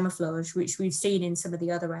amazing camouflage, which we've seen in some of the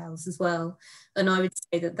other owls as well. And I would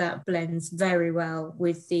say that blends very well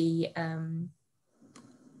with the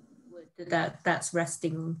that's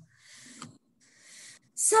resting on.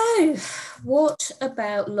 So what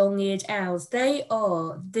about long-eared owls? They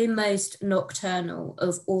are the most nocturnal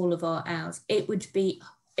of all of our owls.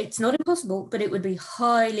 It's not impossible, but it would be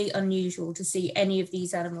highly unusual to see any of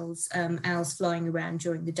these animals, owls, flying around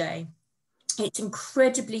during the day. It's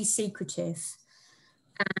incredibly secretive,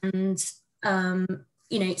 and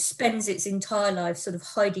it spends its entire life sort of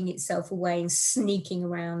hiding itself away and sneaking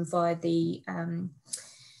around via the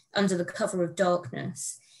under the cover of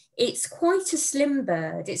darkness. It's quite a slim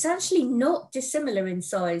bird. It's actually not dissimilar in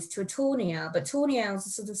size to a tawny owl, but tawny owls are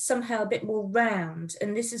sort of somehow a bit more round,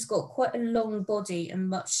 and this has got quite a long body and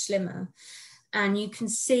much slimmer. And you can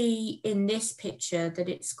see in this picture that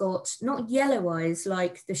it's got not yellow eyes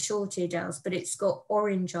like the short-eared owls, but it's got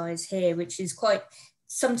orange eyes here, which is quite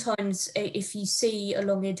sometimes if you see a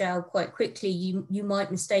long-eared owl quite quickly, you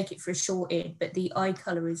might mistake it for a short-eared, but the eye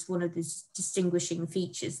colour is one of the distinguishing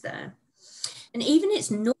features there. And even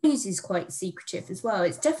its noise is quite secretive as well.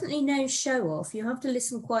 It's definitely no show-off. You have to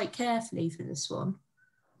listen quite carefully for this one.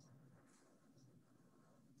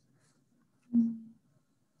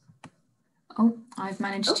 Oh, I've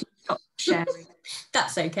managed to stop sharing.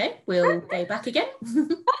 That's okay. We'll go back again.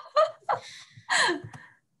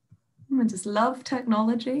 I just love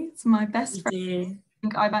technology. It's my best friend. Yeah. I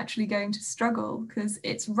think I'm actually going to struggle because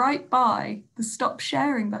it's right by the stop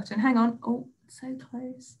sharing button. Hang on. Oh, so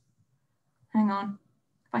close. Hang on.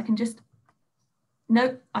 If I can just...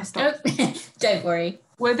 Nope, I stopped. Oh, don't worry.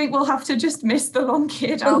 Well, I think we'll have to just miss the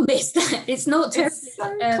long-eared owl. We'll miss that. It's not terrible. It's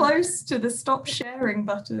so close to the stop sharing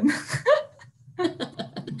button.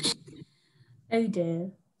 Oh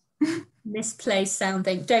dear. Misplaced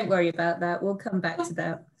sounding. Don't worry about that. We'll come back to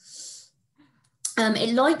that.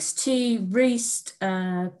 It likes to roost,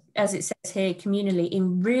 as it says here, communally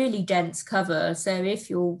in really dense cover. So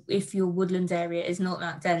if your woodland area is not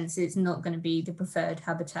that dense, it's not going to be the preferred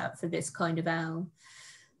habitat for this kind of owl.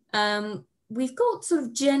 We've got sort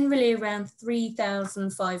of generally around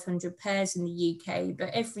 3,500 pairs in the UK, but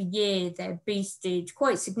every year they're boosted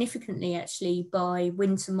quite significantly actually by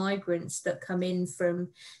winter migrants that come in from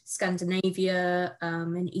Scandinavia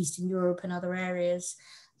and Eastern Europe and other areas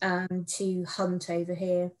to hunt over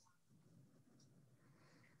here.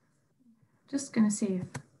 Just going to see if...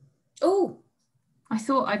 Oh! I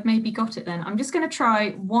thought I'd maybe got it then. I'm just going to try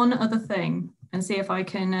one other thing and see if I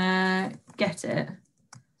can get it.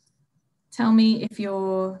 Tell me if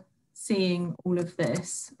you're seeing all of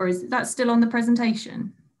this, or is that still on the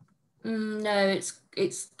presentation? No,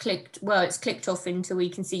 it's clicked. Well, it's clicked off until we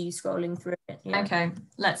can see you scrolling through it. Yeah. Okay,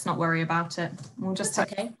 let's not worry about it. We'll just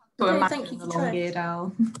That's okay. Thank you for the long-eared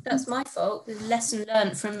owl. That's my fault. The lesson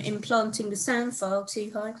learned from implanting the sound file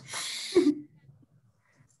too high.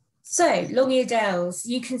 So, long-eared owls,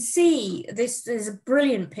 you can see this, there's a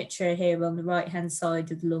brilliant picture here on the right-hand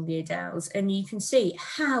side of the long-eared owls, and you can see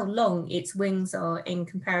how long its wings are in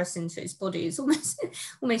comparison to its body. It's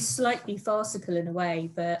almost slightly farcical in a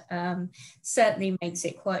way, but certainly makes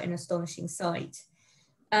it quite an astonishing sight.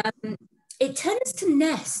 It tends to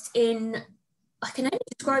nest in, I can only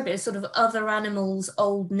describe it as sort of other animals'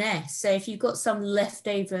 old nests. So if you've got some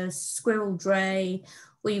leftover squirrel dray,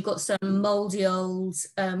 or you've got some mouldy old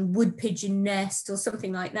wood pigeon nest or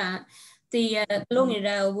something like that, the long-eared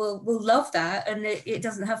owl will love that, and it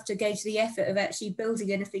doesn't have to go to the effort of actually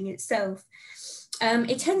building anything itself.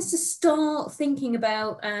 It tends to start thinking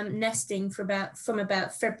about nesting from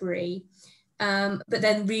about February, but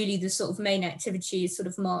then really the sort of main activity is sort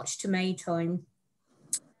of March to May time.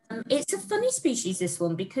 It's a funny species, this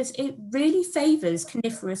one, because it really favours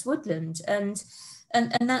coniferous woodland, and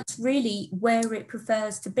that's really where it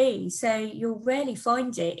prefers to be. So you'll rarely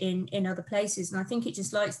find it in other places. And I think it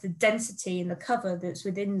just likes the density and the cover that's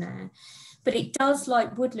within there. But it does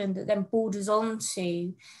like woodland that then borders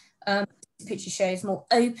onto, the picture shows, more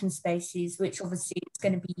open spaces, which obviously it's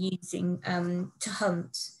going to be using to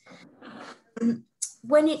hunt.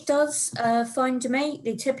 When it does find a mate,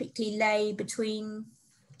 they typically lay between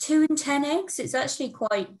 2 and 10 eggs. It's actually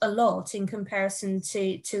quite a lot in comparison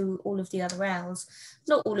to all of the other owls.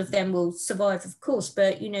 Not all of them will survive, of course,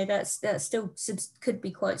 but you know that still could be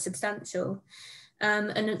quite substantial.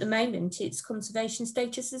 And at the moment, its conservation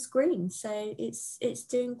status is green, so it's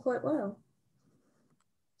doing quite well.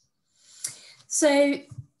 So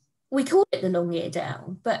we call it the long-eared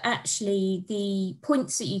owl, but actually the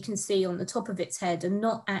points that you can see on the top of its head are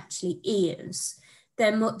not actually ears.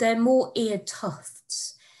 They're more ear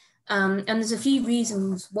tufts. And there's a few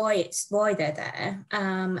reasons why they're there.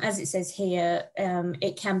 As it says here,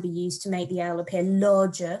 it can be used to make the owl appear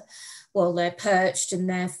larger while they're perched, and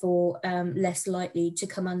therefore less likely to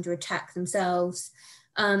come under attack themselves.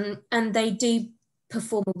 And they do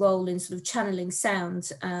perform a role in sort of channeling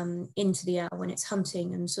sound into the owl when it's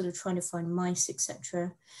hunting and sort of trying to find mice,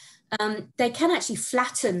 etc. They can actually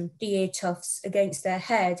flatten the ear tufts against their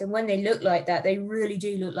head, and when they look like that, they really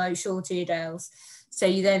do look like short-eared owls. So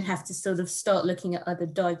you then have to sort of start looking at other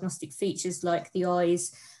diagnostic features like the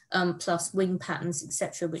eyes, plus wing patterns,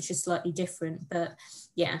 etc., which are slightly different. But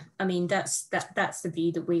yeah, I mean, that's the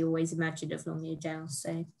view that we always imagine of long-eared owls.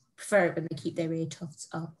 So prefer it when they keep their ear tufts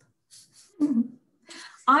up.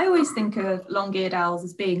 I always think of long-eared owls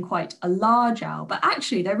as being quite a large owl, but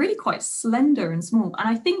actually they're really quite slender and small. And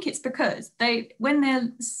I think it's because when they're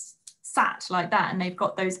sat like that and they've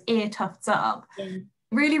got those ear tufts up,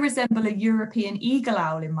 really resemble a European eagle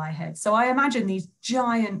owl in my head. So I imagine these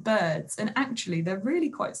giant birds, and actually they're really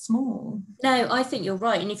quite small. No, I think you're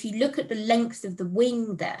right. And if you look at the length of the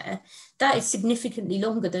wing there, that is significantly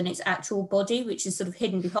longer than its actual body, which is sort of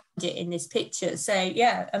hidden behind it in this picture. So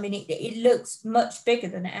yeah, I mean, it looks much bigger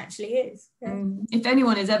than it actually is. Yeah. If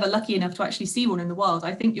anyone is ever lucky enough to actually see one in the wild,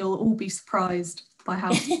 I think you'll all be surprised by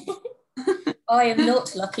how I am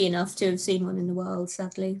not lucky enough to have seen one in the wild,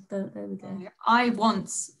 sadly, but there we go. I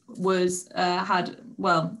once was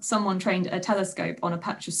someone trained a telescope on a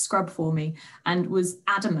patch of scrub for me and was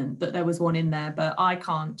adamant that there was one in there, but I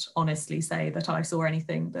can't honestly say that I saw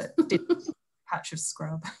anything that did a patch of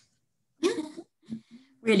scrub.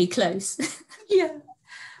 Really close. Yeah.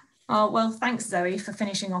 Oh, well, thanks, Zoe, for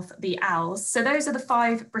finishing off the owls. So those are the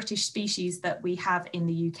 5 British species that we have in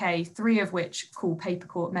the UK, 3 of which call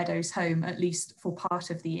Papercourt Meadows home, at least for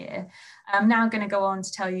part of the year. I'm now going to go on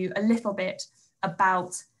to tell you a little bit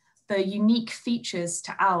about the unique features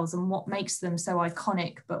to owls and what makes them so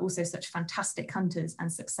iconic, but also such fantastic hunters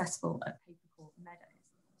and successful at Papercourt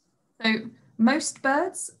Meadows. So most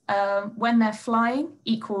birds, when they're flying,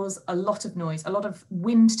 equals a lot of noise, a lot of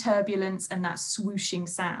wind turbulence and that swooshing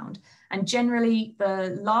sound. And generally,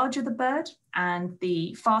 the larger the bird and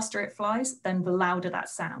the faster it flies, then the louder that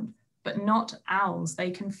sound. But not owls.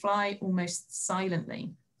 They can fly almost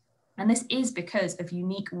silently. And this is because of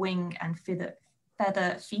unique wing and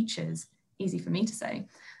feather features, easy for me to say,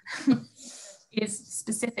 is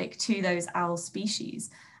specific to those owl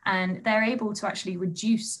species. And they're able to actually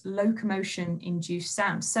reduce locomotion-induced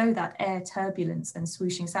sound, so that air turbulence and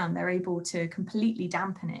swooshing sound, they're able to completely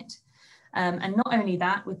dampen it. And not only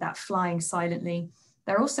that, with that flying silently,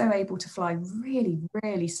 they're also able to fly really,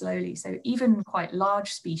 really slowly. So even quite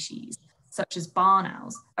large species, such as barn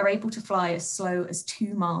owls, are able to fly as slow as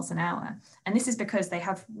 2 miles an hour. And this is because they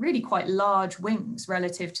have really quite large wings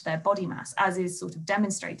relative to their body mass, as is sort of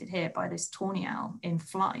demonstrated here by this tawny owl in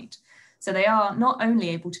flight. So they are not only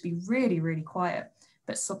able to be really, really quiet,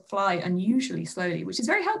 but fly unusually slowly, which is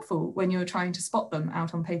very helpful when you're trying to spot them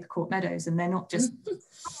out on Papercourt Meadows and they're not just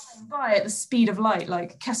flying by at the speed of light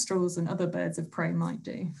like kestrels and other birds of prey might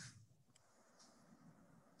do.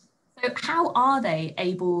 So how are they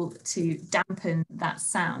able to dampen that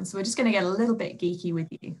sound? So we're just going to get a little bit geeky with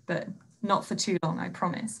you, but not for too long, I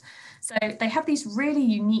promise. So they have these really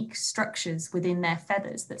unique structures within their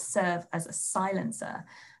feathers that serve as a silencer.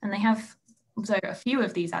 And they have a few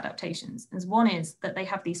of these adaptations. As one is that they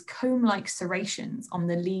have these comb-like serrations on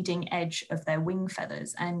the leading edge of their wing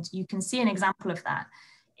feathers. And you can see an example of that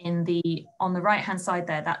on the right-hand side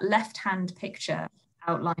there, that left-hand picture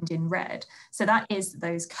outlined in red. So that is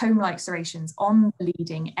those comb-like serrations on the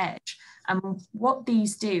leading edge. And what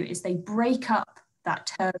these do is they break up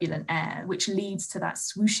that turbulent air, which leads to that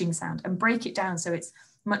swooshing sound, and break it down so it's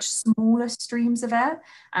much smaller streams of air.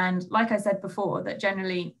 And like I said before, that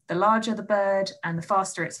generally the larger the bird and the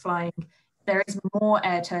faster it's flying, there is more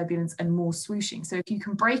air turbulence and more swooshing. So if you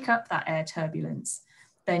can break up that air turbulence,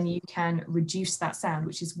 then you can reduce that sound,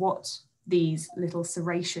 which is what these little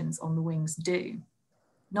serrations on the wings do.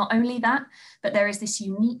 Not only that, but there is this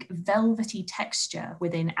unique velvety texture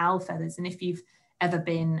within owl feathers. And if you've ever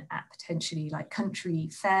been at potentially like country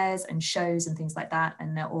fairs and shows and things like that,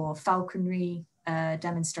 or falconry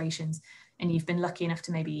demonstrations, and you've been lucky enough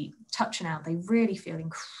to maybe touch an owl, they really feel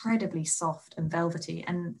incredibly soft and velvety.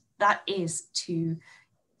 And that is to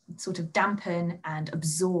sort of dampen and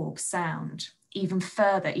absorb sound even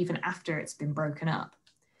further, even after it's been broken up.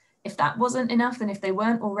 If that wasn't enough, and if they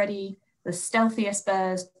weren't already the stealthiest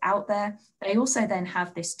birds out there, they also then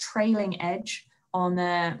have this trailing edge on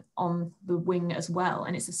the wing as well,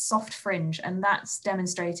 and it's a soft fringe, and that's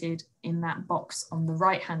demonstrated in that box on the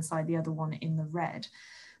right hand side, the other one in the red,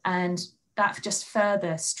 and that just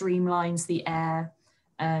further streamlines the air,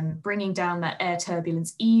 bringing down that air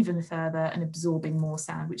turbulence even further and absorbing more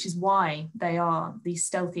sound, which is why they are the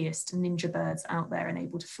stealthiest ninja birds out there and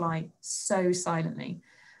able to fly so silently.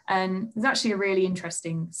 And there's actually a really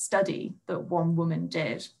interesting study that one woman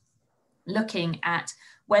did looking at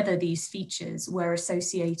whether these features were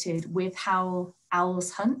associated with how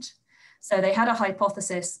owls hunt. So they had a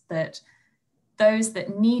hypothesis that those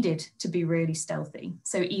that needed to be really stealthy,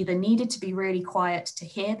 so either needed to be really quiet to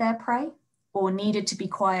hear their prey, or needed to be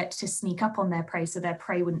quiet to sneak up on their prey so their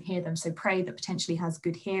prey wouldn't hear them, so prey that potentially has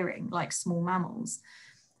good hearing, like small mammals,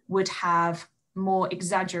 would have more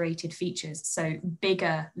exaggerated features, so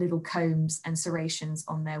bigger little combs and serrations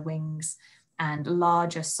on their wings and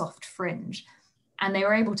larger soft fringe. And they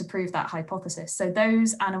were able to prove that hypothesis. So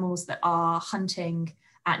those animals that are hunting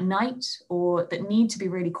at night, or that need to be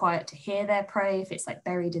really quiet to hear their prey if it's like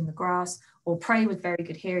buried in the grass, or prey with very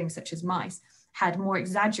good hearing such as mice, had more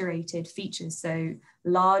exaggerated features, so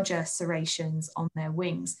larger serrations on their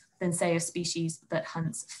wings than say a species that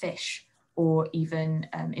hunts fish or even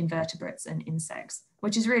invertebrates and insects,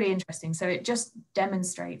 which is really interesting. So it just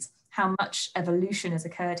demonstrates how much evolution has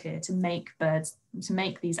occurred here to make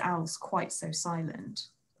these owls quite so silent.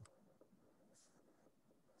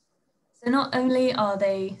 So not only are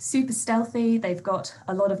they super stealthy, they've got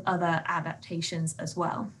a lot of other adaptations as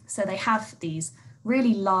well. So they have these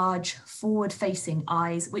really large forward-facing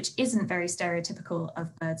eyes, which isn't very stereotypical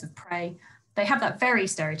of birds of prey. They have that very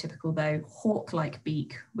stereotypical, though, hawk-like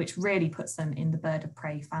beak, which really puts them in the bird of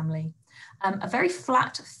prey family. A very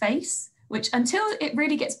flat face, which until it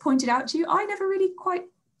really gets pointed out to you,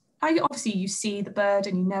 obviously you see the bird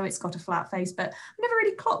and you know it's got a flat face, but I never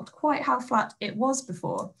really clocked quite how flat it was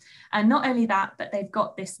before. And not only that, but they've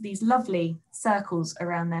got these lovely circles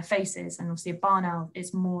around their faces. And obviously a barn owl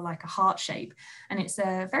is more like a heart shape. And it's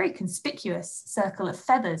a very conspicuous circle of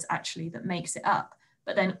feathers actually that makes it up,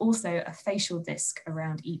 but then also a facial disc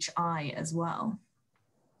around each eye as well.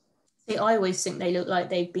 See, I always think they look like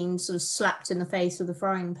they've been sort of slapped in the face with a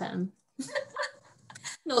frying pan.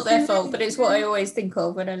 Not their fault, but it's what I always think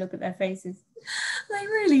of when I look at their faces. They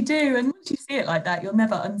really do. And once you see it like that, you'll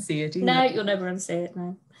never unsee it, do you? No, you'll never unsee it,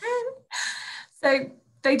 no. So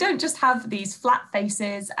they don't just have these flat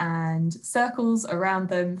faces and circles around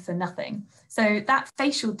them for nothing. So that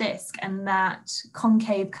facial disc and that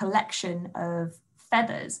concave collection of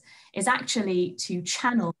feathers is actually to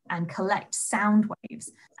channel and collect sound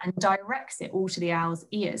waves and directs it all to the owl's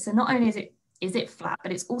ears. So not only is it flat,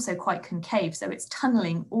 but it's also quite concave. So it's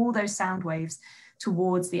tunneling all those sound waves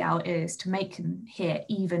towards the owl ears to make them hear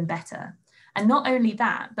even better. And not only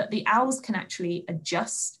that, but the owls can actually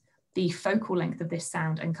adjust the focal length of this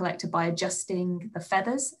sound and collect it by adjusting the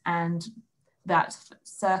feathers and that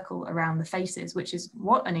circle around the faces, which is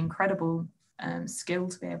what an incredible skill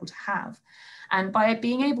to be able to have. And by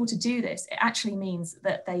being able to do this, it actually means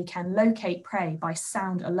that they can locate prey by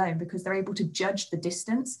sound alone, because they're able to judge the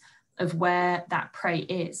distance of where that prey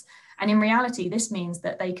is. And in reality, this means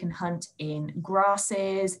that they can hunt in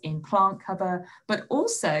grasses, in plant cover, but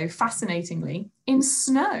also, fascinatingly, in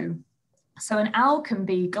snow. So an owl can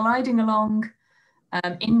be gliding along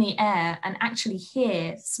in the air and actually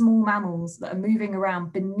hear small mammals that are moving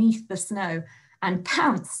around beneath the snow and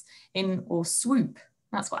pounce in, or swoop.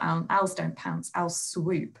 That's what owls don't pounce, owls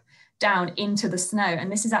swoop down into the snow.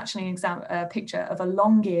 And this is actually a picture of a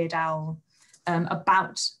long-eared owl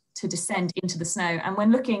about to descend into the snow. And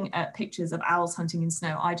when looking at pictures of owls hunting in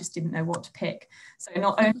snow, I just didn't know what to pick. So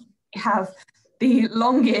not only do we have the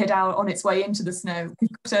long-eared owl on its way into the snow, we've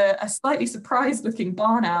got a slightly surprised looking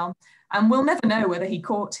barn owl, and we'll never know whether he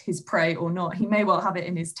caught his prey or not. He may well have it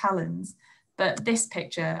in his talons. But this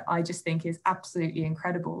picture I just think is absolutely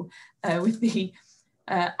incredible with the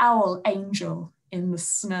owl angel in the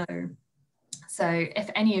snow. So if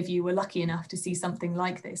any of you were lucky enough to see something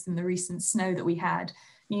like this in the recent snow that we had,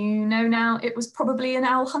 you know now it was probably an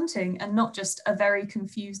owl hunting and not just a very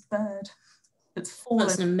confused bird that's fallen.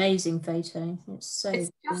 That's an amazing photo. It's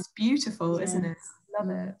just beautiful, yeah. Isn't it? Love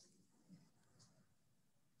it.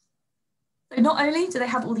 So not only do they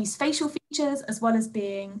have all these facial features, as well as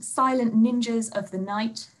being silent ninjas of the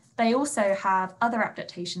night, they also have other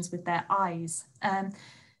adaptations with their eyes.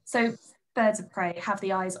 So birds of prey have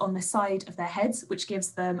the eyes on the side of their heads, which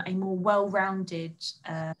gives them a more well-rounded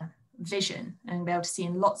vision and be able to see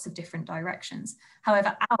in lots of different directions.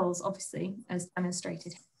 However, owls, obviously, as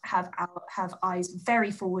demonstrated, have eyes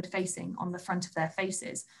very forward-facing on the front of their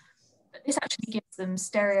faces. But this actually gives them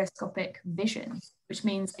stereoscopic vision, which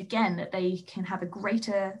means, again, that they can have a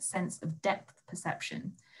greater sense of depth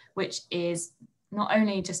perception, which is not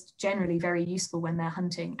only just generally very useful when they're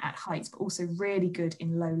hunting at heights, but also really good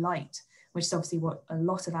in low light, which is obviously what a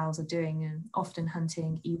lot of owls are doing, and often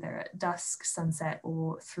hunting either at dusk, sunset,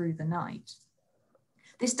 or through the night.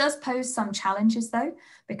 This does pose some challenges though,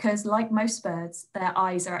 because like most birds, their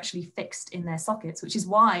eyes are actually fixed in their sockets, which is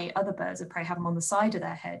why other birds of prey have them on the side of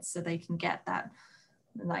their heads, so they can get that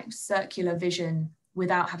like circular vision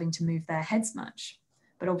without having to move their heads much.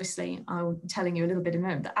 But obviously, I'm telling you a little bit in a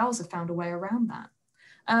moment, the owls have found a way around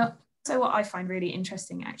that. So what I find really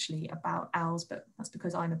interesting actually about owls, but that's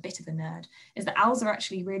because I'm a bit of a nerd, is that owls are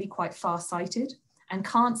actually really quite far-sighted and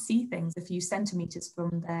can't see things a few centimeters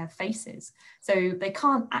from their faces. So they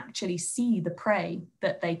can't actually see the prey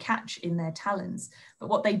that they catch in their talons. But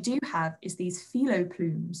what they do have is these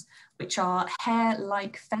phyloplumes, which are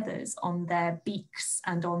hair-like feathers on their beaks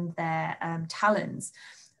and on their talons,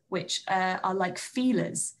 which are like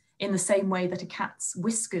feelers in the same way that a cat's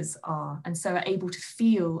whiskers are, and so are able to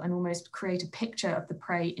feel and almost create a picture of the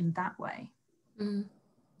prey in that way. Mm.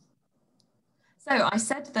 So I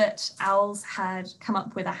said that owls had come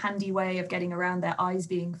up with a handy way of getting around their eyes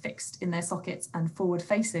being fixed in their sockets and forward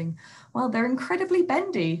facing. Well, they're incredibly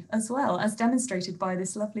bendy as well, as demonstrated by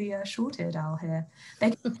this lovely short-eared owl here.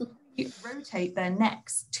 They can rotate their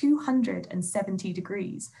necks 270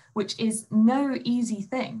 degrees, which is no easy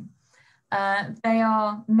thing. They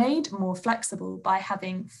are made more flexible by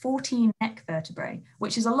having 14 neck vertebrae,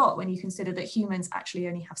 which is a lot when you consider that humans actually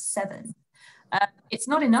only have 7. It's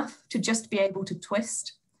not enough to just be able to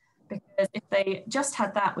twist, because if they just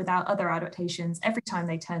had that without other adaptations, every time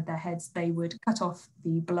they turned their heads, they would cut off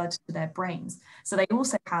the blood to their brains. So they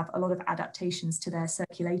also have a lot of adaptations to their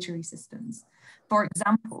circulatory systems. For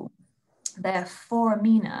example, their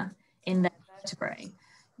foramina in their vertebrae,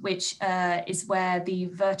 which is where the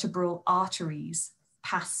vertebral arteries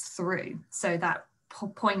pass through. So that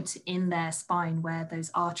point in their spine where those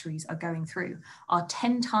arteries are going through are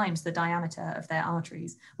 10 times the diameter of their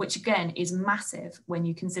arteries, which again is massive when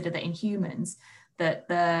you consider that in humans that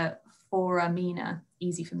the foramina,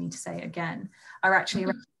 easy for me to say again, are actually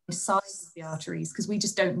around the size of the arteries, because we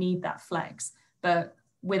just don't need that flex. But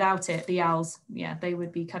without it, the owls, yeah, they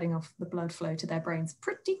would be cutting off the blood flow to their brains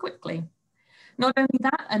pretty quickly. Not only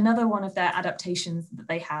that, another one of their adaptations that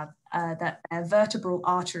they have, that their vertebral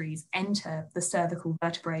arteries enter the cervical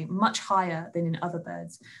vertebrae much higher than in other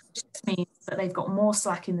birds, which just means that they've got more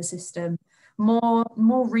slack in the system, more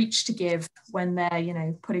reach to give when they're, you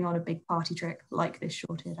know, putting on a big party trick like this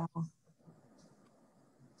short-eared owl.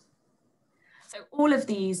 So all of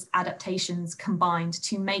these adaptations combined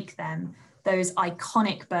to make them those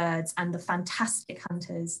iconic birds and the fantastic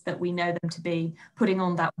hunters that we know them to be, putting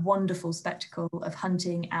on that wonderful spectacle of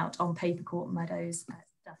hunting out on Papercourt meadows at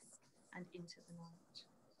dusk and into the night.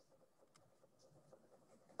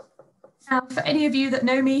 Now, for any of you that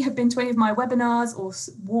know me, have been to any of my webinars or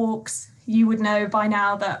walks, you would know by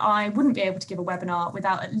now that I wouldn't be able to give a webinar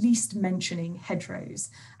without at least mentioning hedgerows.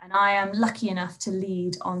 And I am lucky enough to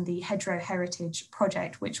lead on the Hedgerow Heritage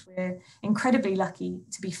project, which we're incredibly lucky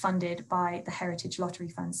to be funded by the Heritage Lottery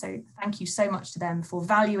Fund. So thank you so much to them for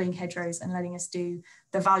valuing hedgerows and letting us do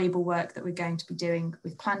the valuable work that we're going to be doing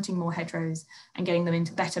with planting more hedgerows and getting them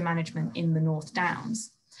into better management in the North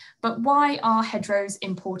Downs. But why are hedgerows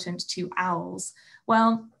important to owls?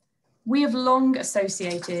 Well, we have long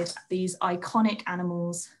associated these iconic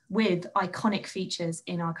animals with iconic features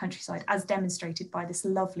in our countryside, as demonstrated by this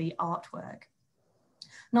lovely artwork.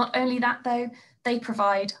 Not only that though, they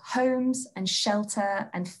provide homes and shelter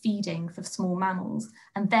and feeding for small mammals,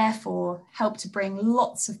 and therefore help to bring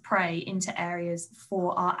lots of prey into areas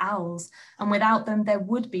for our owls. And without them, there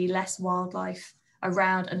would be less wildlife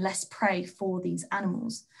around and less prey for these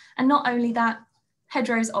animals. And not only that,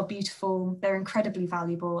 hedgerows are beautiful, they're incredibly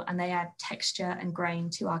valuable, and they add texture and grain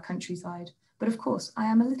to our countryside. But of course, I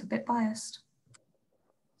am a little bit biased.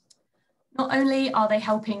 Not only are they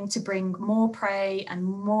helping to bring more prey and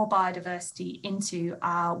more biodiversity into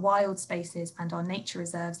our wild spaces and our nature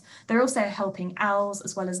reserves, they're also helping owls,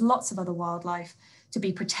 as well as lots of other wildlife, to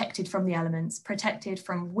be protected from the elements, protected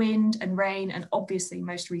from wind and rain, and obviously,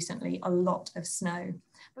 most recently, a lot of snow,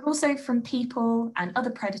 but also from people and other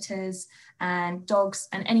predators and dogs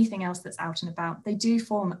and anything else that's out and about. They do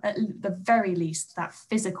form, at the very least, that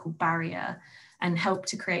physical barrier and help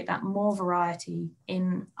to create that more variety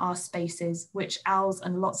in our spaces, which owls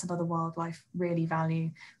and lots of other wildlife really value.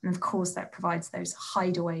 And of course, that provides those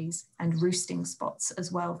hideaways and roosting spots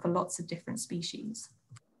as well for lots of different species.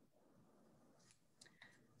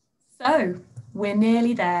 So we're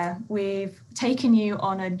nearly there. We've taken you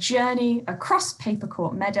on a journey across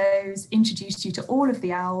Papercourt meadows, introduced you to all of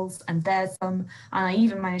the owls, and there's some, and I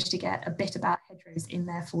even managed to get a bit about hedgerows in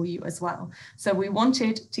there for you as well. So we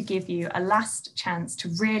wanted to give you a last chance to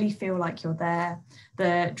really feel like you're there.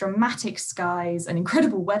 The dramatic skies and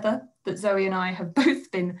incredible weather that Zoe and I have both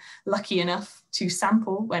been lucky enough to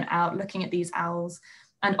sample when out looking at these owls,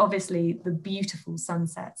 and obviously the beautiful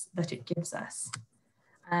sunsets that it gives us.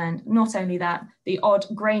 And not only that, the odd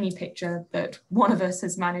grainy picture that one of us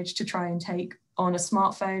has managed to try and take on a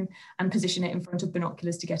smartphone and position it in front of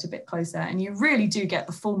binoculars to get a bit closer. And you really do get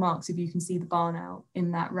the full marks if you can see the barn owl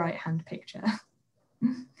in that right-hand picture.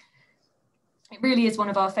 It really is one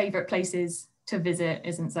of our favourite places to visit,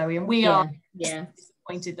 isn't Zoe? And we are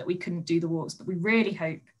disappointed that we couldn't do the walks, but we really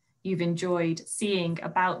hope you've enjoyed seeing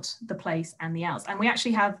about the place and the owls. And we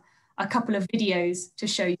actually have a couple of videos to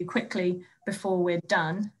show you quickly before we're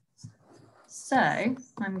done. So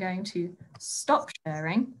I'm going to stop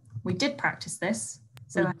sharing. We did practice this,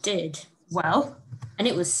 So we did. Well. And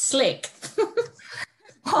it was slick. It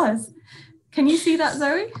was. Can you see that,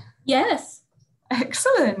 Zoe? Yes.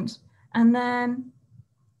 Excellent. And then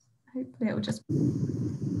hopefully it will just,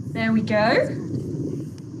 there we go.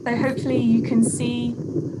 So hopefully you can see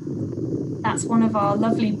that's one of our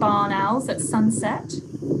lovely barn owls at sunset.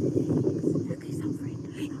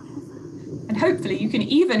 And hopefully you can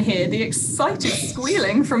even hear the excited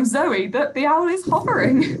squealing from Zoe that the owl is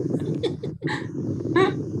hovering.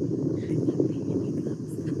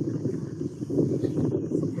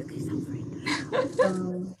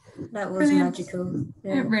 That was Brilliant. magical.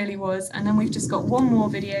 Yeah. It really was. And then we've just got one more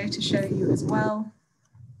video to show you as well.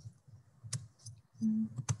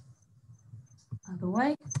 Other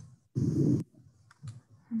way.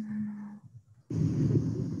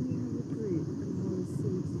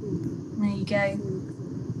 There you go.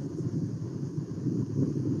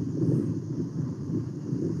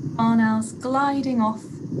 Barn owls gliding off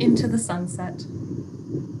into the sunset.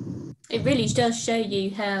 It really does show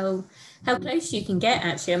you how close you can get,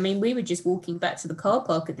 actually. I mean, we were just walking back to the car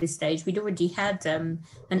park at this stage. We'd already had an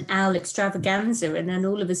owl extravaganza, and then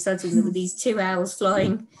all of a sudden there were these 2 owls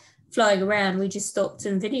flying around. We just stopped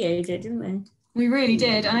and videoed it, didn't we? We really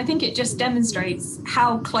did, and I think it just demonstrates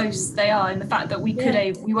how close they are, and the fact that we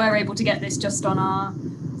were able to get this just on our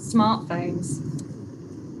smartphones.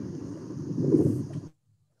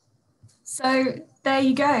 So there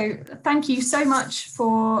you go. Thank you so much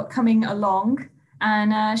for coming along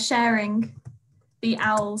and sharing the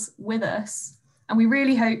owls with us. And we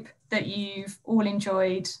really hope that you've all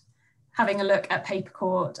enjoyed having a look at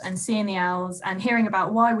Papercourt and seeing the owls and hearing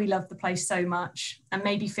about why we love the place so much, and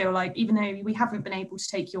maybe feel like, even though we haven't been able to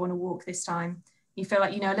take you on a walk this time, you feel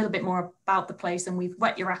like you know a little bit more about the place and we've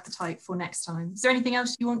whet your appetite for next time. Is there anything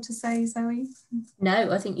else you want to say, Zoe?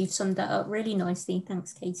 No, I think you've summed that up really nicely.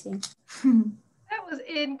 Thanks, Katie. That was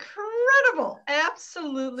incredible.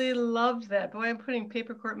 Absolutely loved that. Boy, I'm putting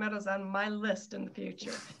Papercourt Meadows on my list in the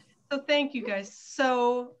future. So thank you guys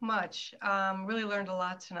so much. Really learned a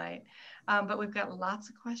lot tonight, but we've got lots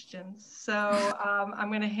of questions. So I'm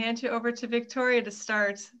going to hand you over to Victoria to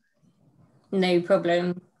start. No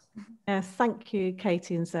problem. Yes, thank you,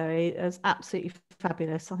 Katie and Zoe. It was absolutely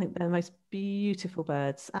fabulous. I think they're the most beautiful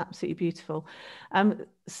birds, absolutely beautiful.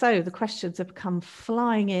 So the questions have come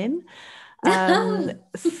flying in.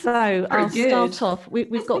 So I'll start off.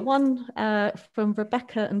 We've got one from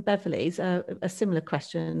Rebecca and Beverly's, a similar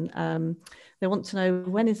question. They want to know,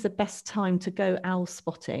 when is the best time to go owl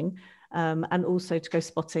spotting, and also to go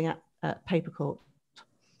spotting at Papercourt?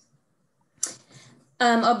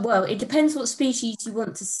 Well, it depends what species you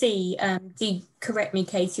want to see. Do correct me,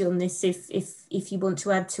 Katie, on this if you want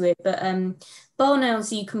to add to it. But barn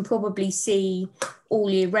owls you can probably see all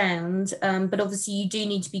year round, but obviously you do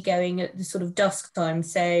need to be going at the sort of dusk time.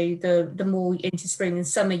 So the more into spring and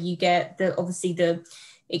summer you get,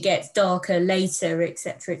 it gets darker later,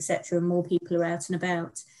 etc., and more people are out and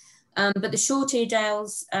about. But the short-eared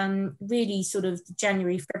owls, really sort of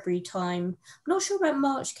January, February time. I'm not sure about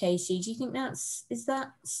March, Casey. Do you think is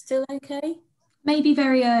that still okay? Maybe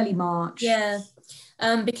very early March. Yeah,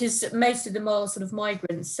 because most of them are sort of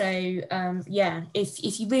migrants. So yeah,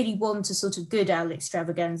 if you really want a sort of good owl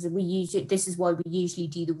extravaganza, this is why we usually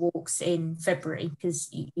do the walks in February, because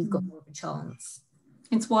you've got more of a chance.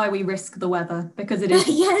 It's why we risk the weather, because it is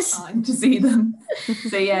yes. time to see them.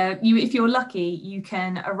 So yeah, if you're lucky, you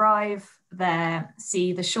can arrive there,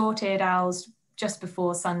 see the short-eared owls just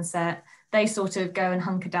before sunset. They sort of go and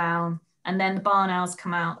hunker down, and then the barn owls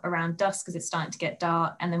come out around dusk because it's starting to get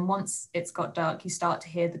dark. And then once it's got dark, you start to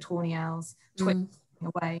hear the tawny owls twittering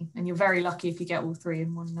away. And you're very lucky if you get all three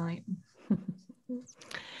in one night.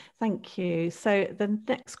 Thank you. So the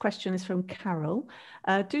next question is from Carol.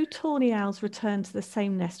 Do tawny owls return to the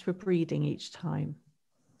same nest for breeding each time?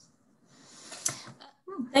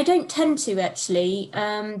 They don't tend to, actually.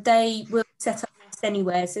 They will set up nests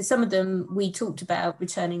anywhere. So some of them we talked about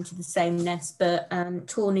returning to the same nest, but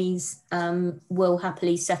tawnies will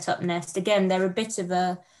happily set up nest. Again, they're a bit of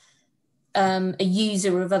a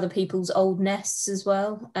user of other people's old nests as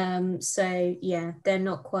well. So yeah, they're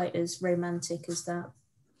not quite as romantic as that.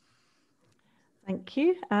 Thank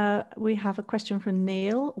you. We have a question from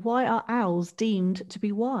Neil. Why are owls deemed to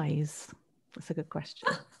be wise? That's a good question.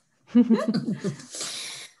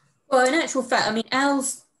 Well, in actual fact, I mean,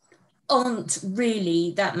 owls aren't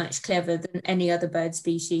really that much clever than any other bird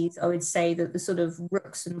species. I would say that the sort of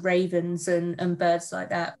rooks and ravens and birds like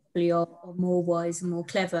that really are more wise and more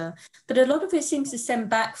clever. But a lot of it seems to stem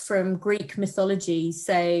back from Greek mythology.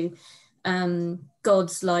 So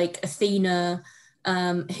gods like Athena,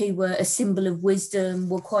 who were a symbol of wisdom,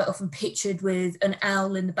 were quite often pictured with an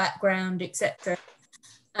owl in the background, etc.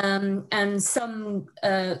 And some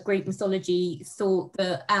Greek mythology thought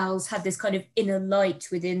that owls had this kind of inner light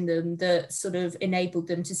within them that sort of enabled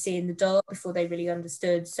them to see in the dark before they really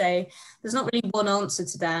understood. So there's not really one answer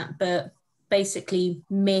to that, but basically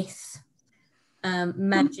myth,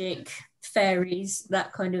 magic, fairies,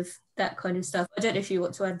 that kind of stuff. I don't know if you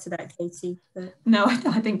want to add to that, Katie. But... No,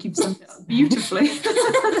 I think you've summed it up beautifully.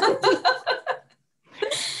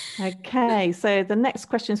 Okay, so the next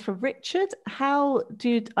question is for Richard. How do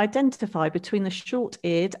you identify between the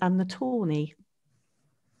short-eared and the tawny?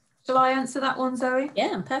 Shall I answer that one, Zoe?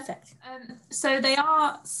 Yeah, perfect. So they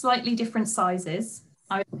are slightly different sizes.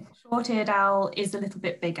 Short-eared owl is a little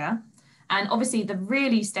bit bigger. And obviously the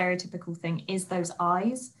really stereotypical thing is those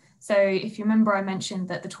eyes. So if you remember, I mentioned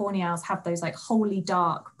that the tawny owls have those like wholly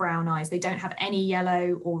dark brown eyes. They don't have any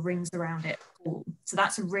yellow or rings around it at all. So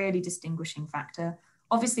that's a really distinguishing factor.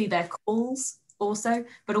 Obviously their calls also,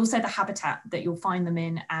 but also the habitat that you'll find them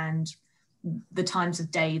in and the times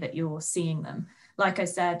of day that you're seeing them. Like I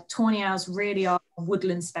said, tawny owls really are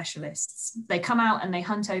woodland specialists. They come out and they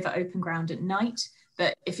hunt over open ground at night,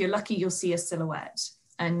 but if you're lucky, you'll see a silhouette.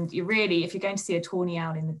 And you really, if you're going to see a tawny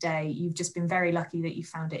owl in the day, you've just been very lucky that you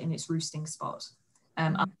found it in its roosting spot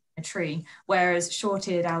up in a tree. Whereas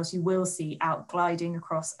short-eared owls, you will see out gliding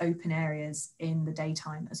across open areas in the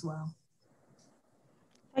daytime as well.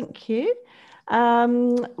 Thank you.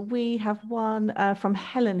 We have one from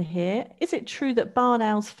Helen here. Is it true that barn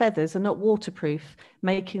owls' feathers are not waterproof,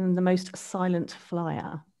 making them the most silent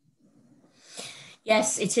flyer?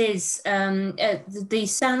 Yes, it is. The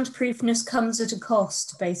soundproofness comes at a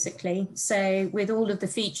cost, basically. So with all of the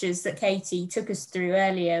features that Katie took us through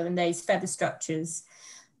earlier and those feather structures,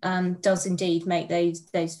 does indeed make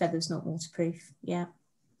those feathers not waterproof. Yeah.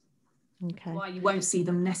 Okay. Why you won't see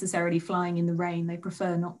them necessarily flying in the rain. They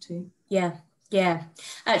prefer not to. Yeah. Yeah,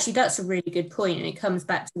 actually, that's a really good point, and it comes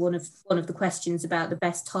back to one of the questions about the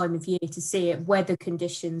best time of year to see it, weather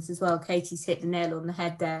conditions as well. Katie's hit the nail on the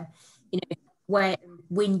head there. You know, wet and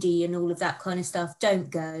windy and all of that kind of stuff. Don't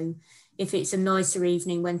go. If it's a nicer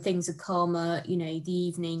evening when things are calmer, you know, the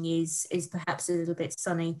evening is perhaps a little bit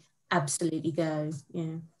sunny. Absolutely go.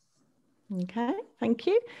 Yeah. Okay, thank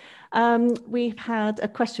you. We've had a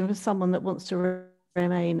question from someone that wants to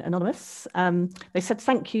remain anonymous. They said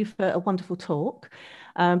thank you for a wonderful talk,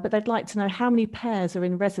 but they'd like to know how many pairs are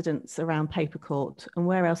in residence around Papercourt and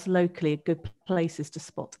where else locally are good places to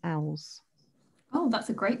spot owls. Oh, that's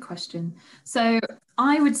a great question. So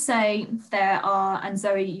I would say there are, and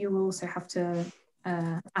Zoe, you will also have to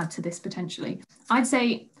add to this potentially. I'd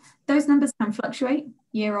say those numbers can fluctuate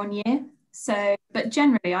year on year. So, but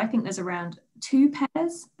generally, I think there's around 2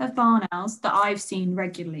 pairs of barn owls that I've seen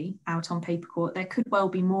regularly out on Papercourt. There could well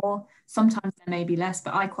be more. Sometimes there may be less,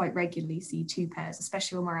 but I quite regularly see 2 pairs,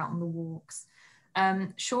 especially when we're out on the walks.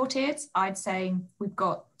 Short-eared, I'd say we've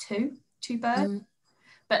got two birds.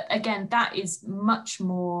 But again, that is much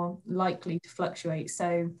more likely to fluctuate.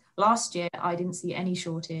 So last year, I didn't see any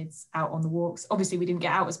short-eareds out on the walks. Obviously, we didn't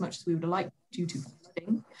get out as much as we would have liked due to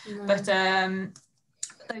flooding. But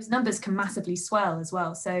those numbers can massively swell as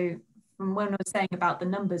well. So from when I was saying about the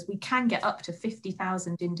numbers, we can get up to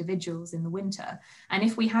 50,000 individuals in the winter. And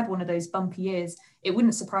if we had one of those bumpy years, it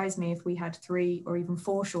wouldn't surprise me if we had 3 or even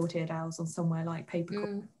 4 short-eared owls on somewhere like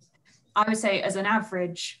Papercourt. I would say as an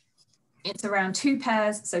average, it's around 2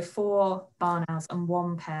 pairs, so 4 barn owls and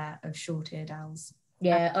 1 pair of short-eared owls.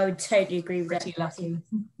 Yeah, I would totally agree with that. Pretty lucky.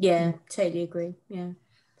 Yeah, totally agree. Yeah.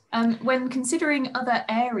 When considering other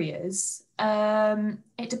areas,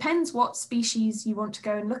 it depends what species you want to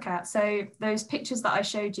go and look at. So those pictures that I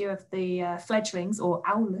showed you of the fledglings or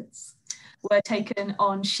owlets were taken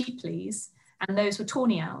on sheepleys, and those were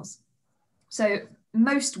tawny owls. So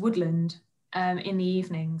most woodland in the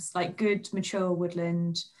evenings, like good mature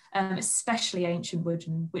woodland, especially ancient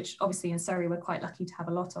woodland, which obviously in Surrey we're quite lucky to have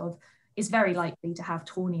a lot of, is very likely to have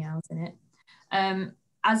tawny owls in it.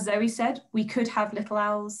 As Zoe said, we could have little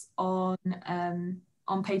owls on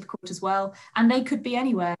Papercourt as well, and they could be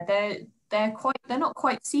anywhere. They're not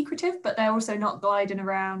quite secretive, but they're also not gliding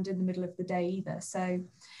around in the middle of the day either. So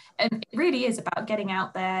it really is about getting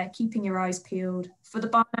out there, keeping your eyes peeled. For the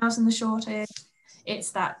barn owls and the short-eared,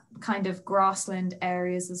 it's that kind of grassland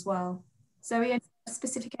areas as well. Zoe, any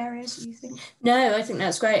specific areas you think? No, I think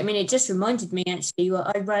that's great. I mean, it just reminded me actually,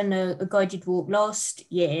 I ran a guided walk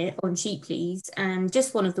last year on Sheepleys, and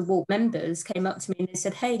just one of the walk members came up to me and they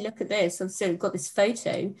said, hey, look at this. I've sort of got this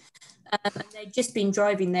photo. And they'd just been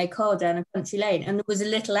driving their car down a country lane, and there was a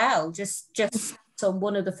little owl just on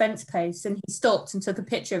one of the fence posts, and he stopped and took a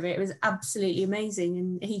picture of it. It was absolutely amazing,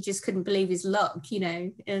 and he just couldn't believe his luck, you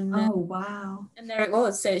know. And oh wow! And there it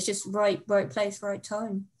was. So it's just right place, right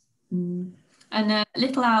time. Mm. And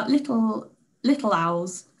little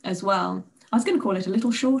owls as well. I was going to call it a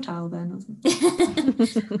little short owl then.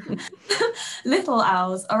 Little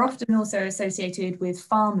owls are often also associated with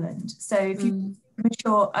farmland. So if you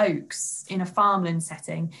mature oaks in a farmland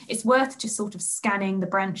setting, it's worth just sort of scanning the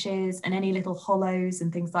branches and any little hollows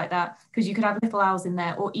and things like that, because you could have little owls in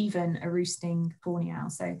there, or even a roosting tawny owl.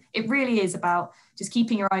 So it really is about just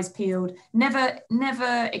keeping your eyes peeled,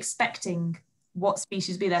 never expecting what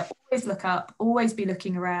species be there. Always look up, always be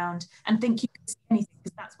looking around, and think you can see anything,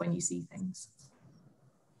 because that's when you see things.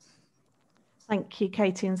 Thank you,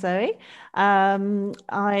 Katie and Zoe.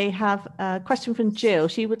 I have a question from Jill.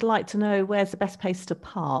 She would like to know, where's the best place to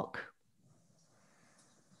park?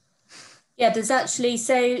 Yeah, there's actually,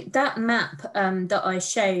 so that map that I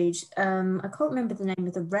showed, I can't remember the name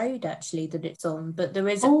of the road actually that it's on, but there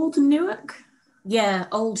is Old Newark. Yeah,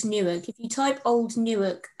 Old Newark. If you type Old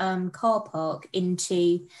Newark car park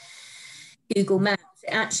into Google Maps, it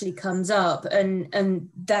actually comes up, and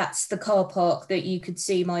that's the car park that you could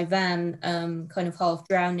see my van kind of half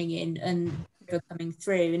drowning in and coming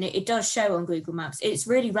through. And it does show on Google Maps. It's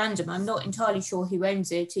really random. I'm not entirely sure who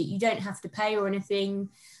owns it. You don't have to pay or anything.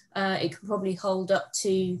 It could probably hold up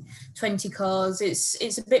to 20 cars.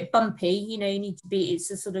 It's a bit bumpy, you know, you need to be, it's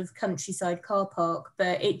a sort of countryside car park,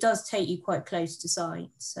 but it does take you quite close to site.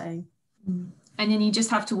 So, and then you just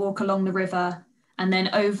have to walk along the river and then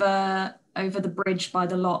over the bridge by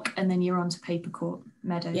the lock, and then you're onto Papercourt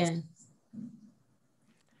Meadows. Yeah.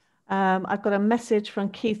 I've got a message from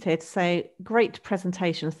Keith here to say, great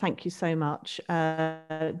presentation, thank you so much.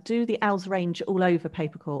 Do the owls range all over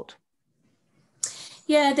Papercourt?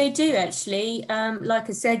 Yeah, they do actually. Like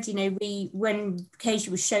I said, you know, when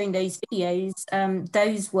Katie was showing those videos,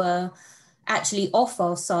 those were actually off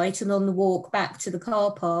our site and on the walk back to the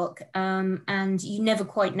car park, and you never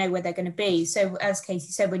quite know where they're going to be. So as Katie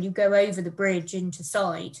said, when you go over the bridge into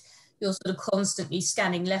site, you're sort of constantly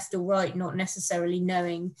scanning left or right, not necessarily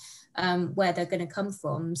knowing where they're going to come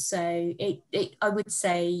from. So I would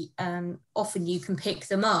say often you can pick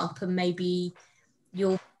them up, and maybe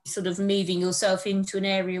you're sort of moving yourself into an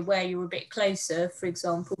area where you're a bit closer, for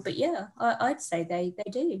example. But yeah, I'd say they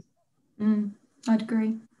do. I'd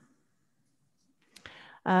agree.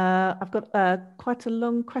 I've got quite a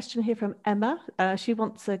long question here from Emma. She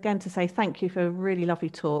wants again to say thank you for a really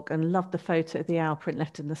lovely talk, and loved the photo of the owl print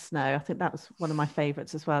left in the snow. I think that was one of my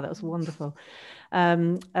favourites as well. That was wonderful.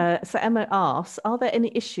 So Emma asks, are there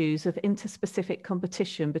any issues of interspecific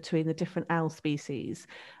competition between the different owl species?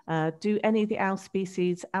 Do any of the owl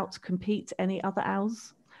species outcompete any other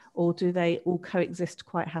owls, or do they all coexist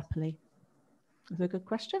quite happily? That's a good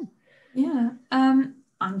question. Yeah.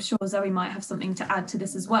 I'm sure Zoe might have something to add to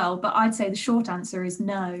this as well, but I'd say the short answer is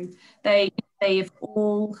no. They've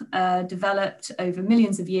all developed over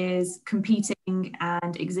millions of years, competing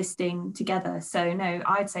and existing together. So no,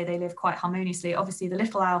 I'd say they live quite harmoniously. Obviously, the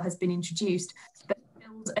little owl has been introduced, but it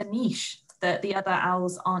fills a niche that the other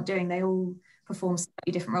owls aren't doing. They all perform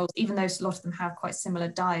slightly different roles, even though a lot of them have quite similar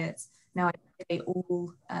diets. Now, I'd say they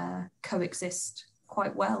all coexist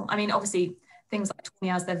quite well. I mean, obviously, things like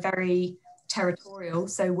tawny owls, they're very territorial,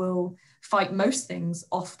 so will fight most things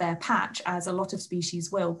off their patch, as a lot of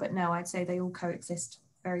species will, but no, I'd say they all coexist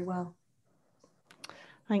very well.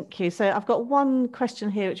 Thank you. So I've got one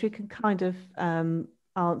question here which we can kind of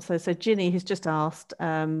answer. So Ginny has just asked,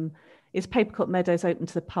 is Papercourt Meadows open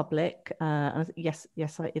to the public? Yes,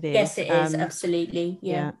 it is. Yes, it is, absolutely.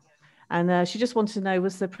 Yeah. And she just wanted to know,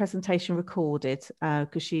 was the presentation recorded?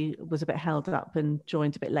 Because she was a bit held up and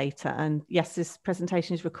joined a bit later. And yes, this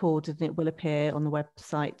presentation is recorded and it will appear on the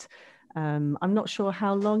website. I'm not sure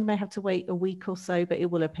how long, you may have to wait a week or so, but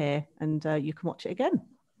it will appear, and you can watch it again.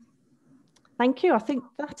 Thank you. I think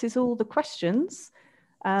that is all the questions.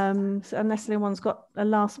 So unless anyone's got a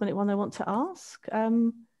last minute one they want to ask,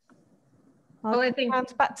 I think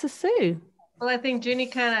hand back to Sue. Well, I think Ginny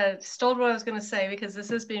kind of stole what I was going to say, because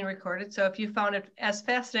this is being recorded. So if you found it as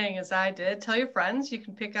fascinating as I did, tell your friends. You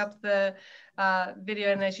can pick up the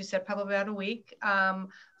video, and as you said, probably about a week,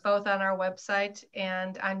 both on our website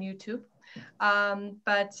and on YouTube.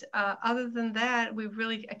 But other than that,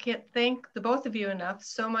 I can't thank the both of you enough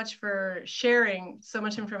so much for sharing so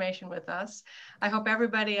much information with us. I hope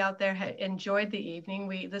everybody out there enjoyed the evening.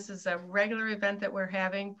 This is a regular event that we're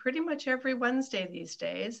having pretty much every Wednesday these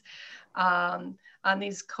days. On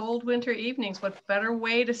these cold winter evenings, what better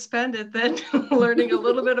way to spend it than learning a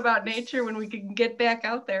little bit about nature when we can get back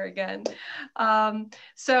out there again.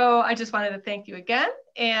 So I just wanted to thank you again,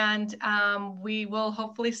 and we will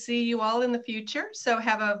hopefully see you all in the future. So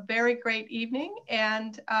have a very great evening,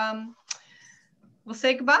 and we'll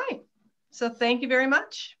say goodbye. So thank you very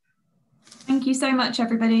much. Thank you so much,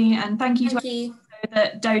 everybody, and thank you to everyone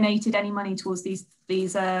that donated any money towards these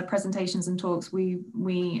presentations and talks.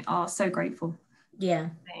 We are so grateful. Yeah.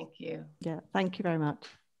 Thank you. Yeah, thank you very much.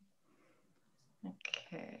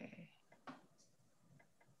 Okay.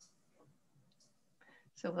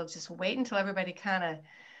 So we'll just wait until everybody kind of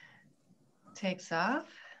takes off.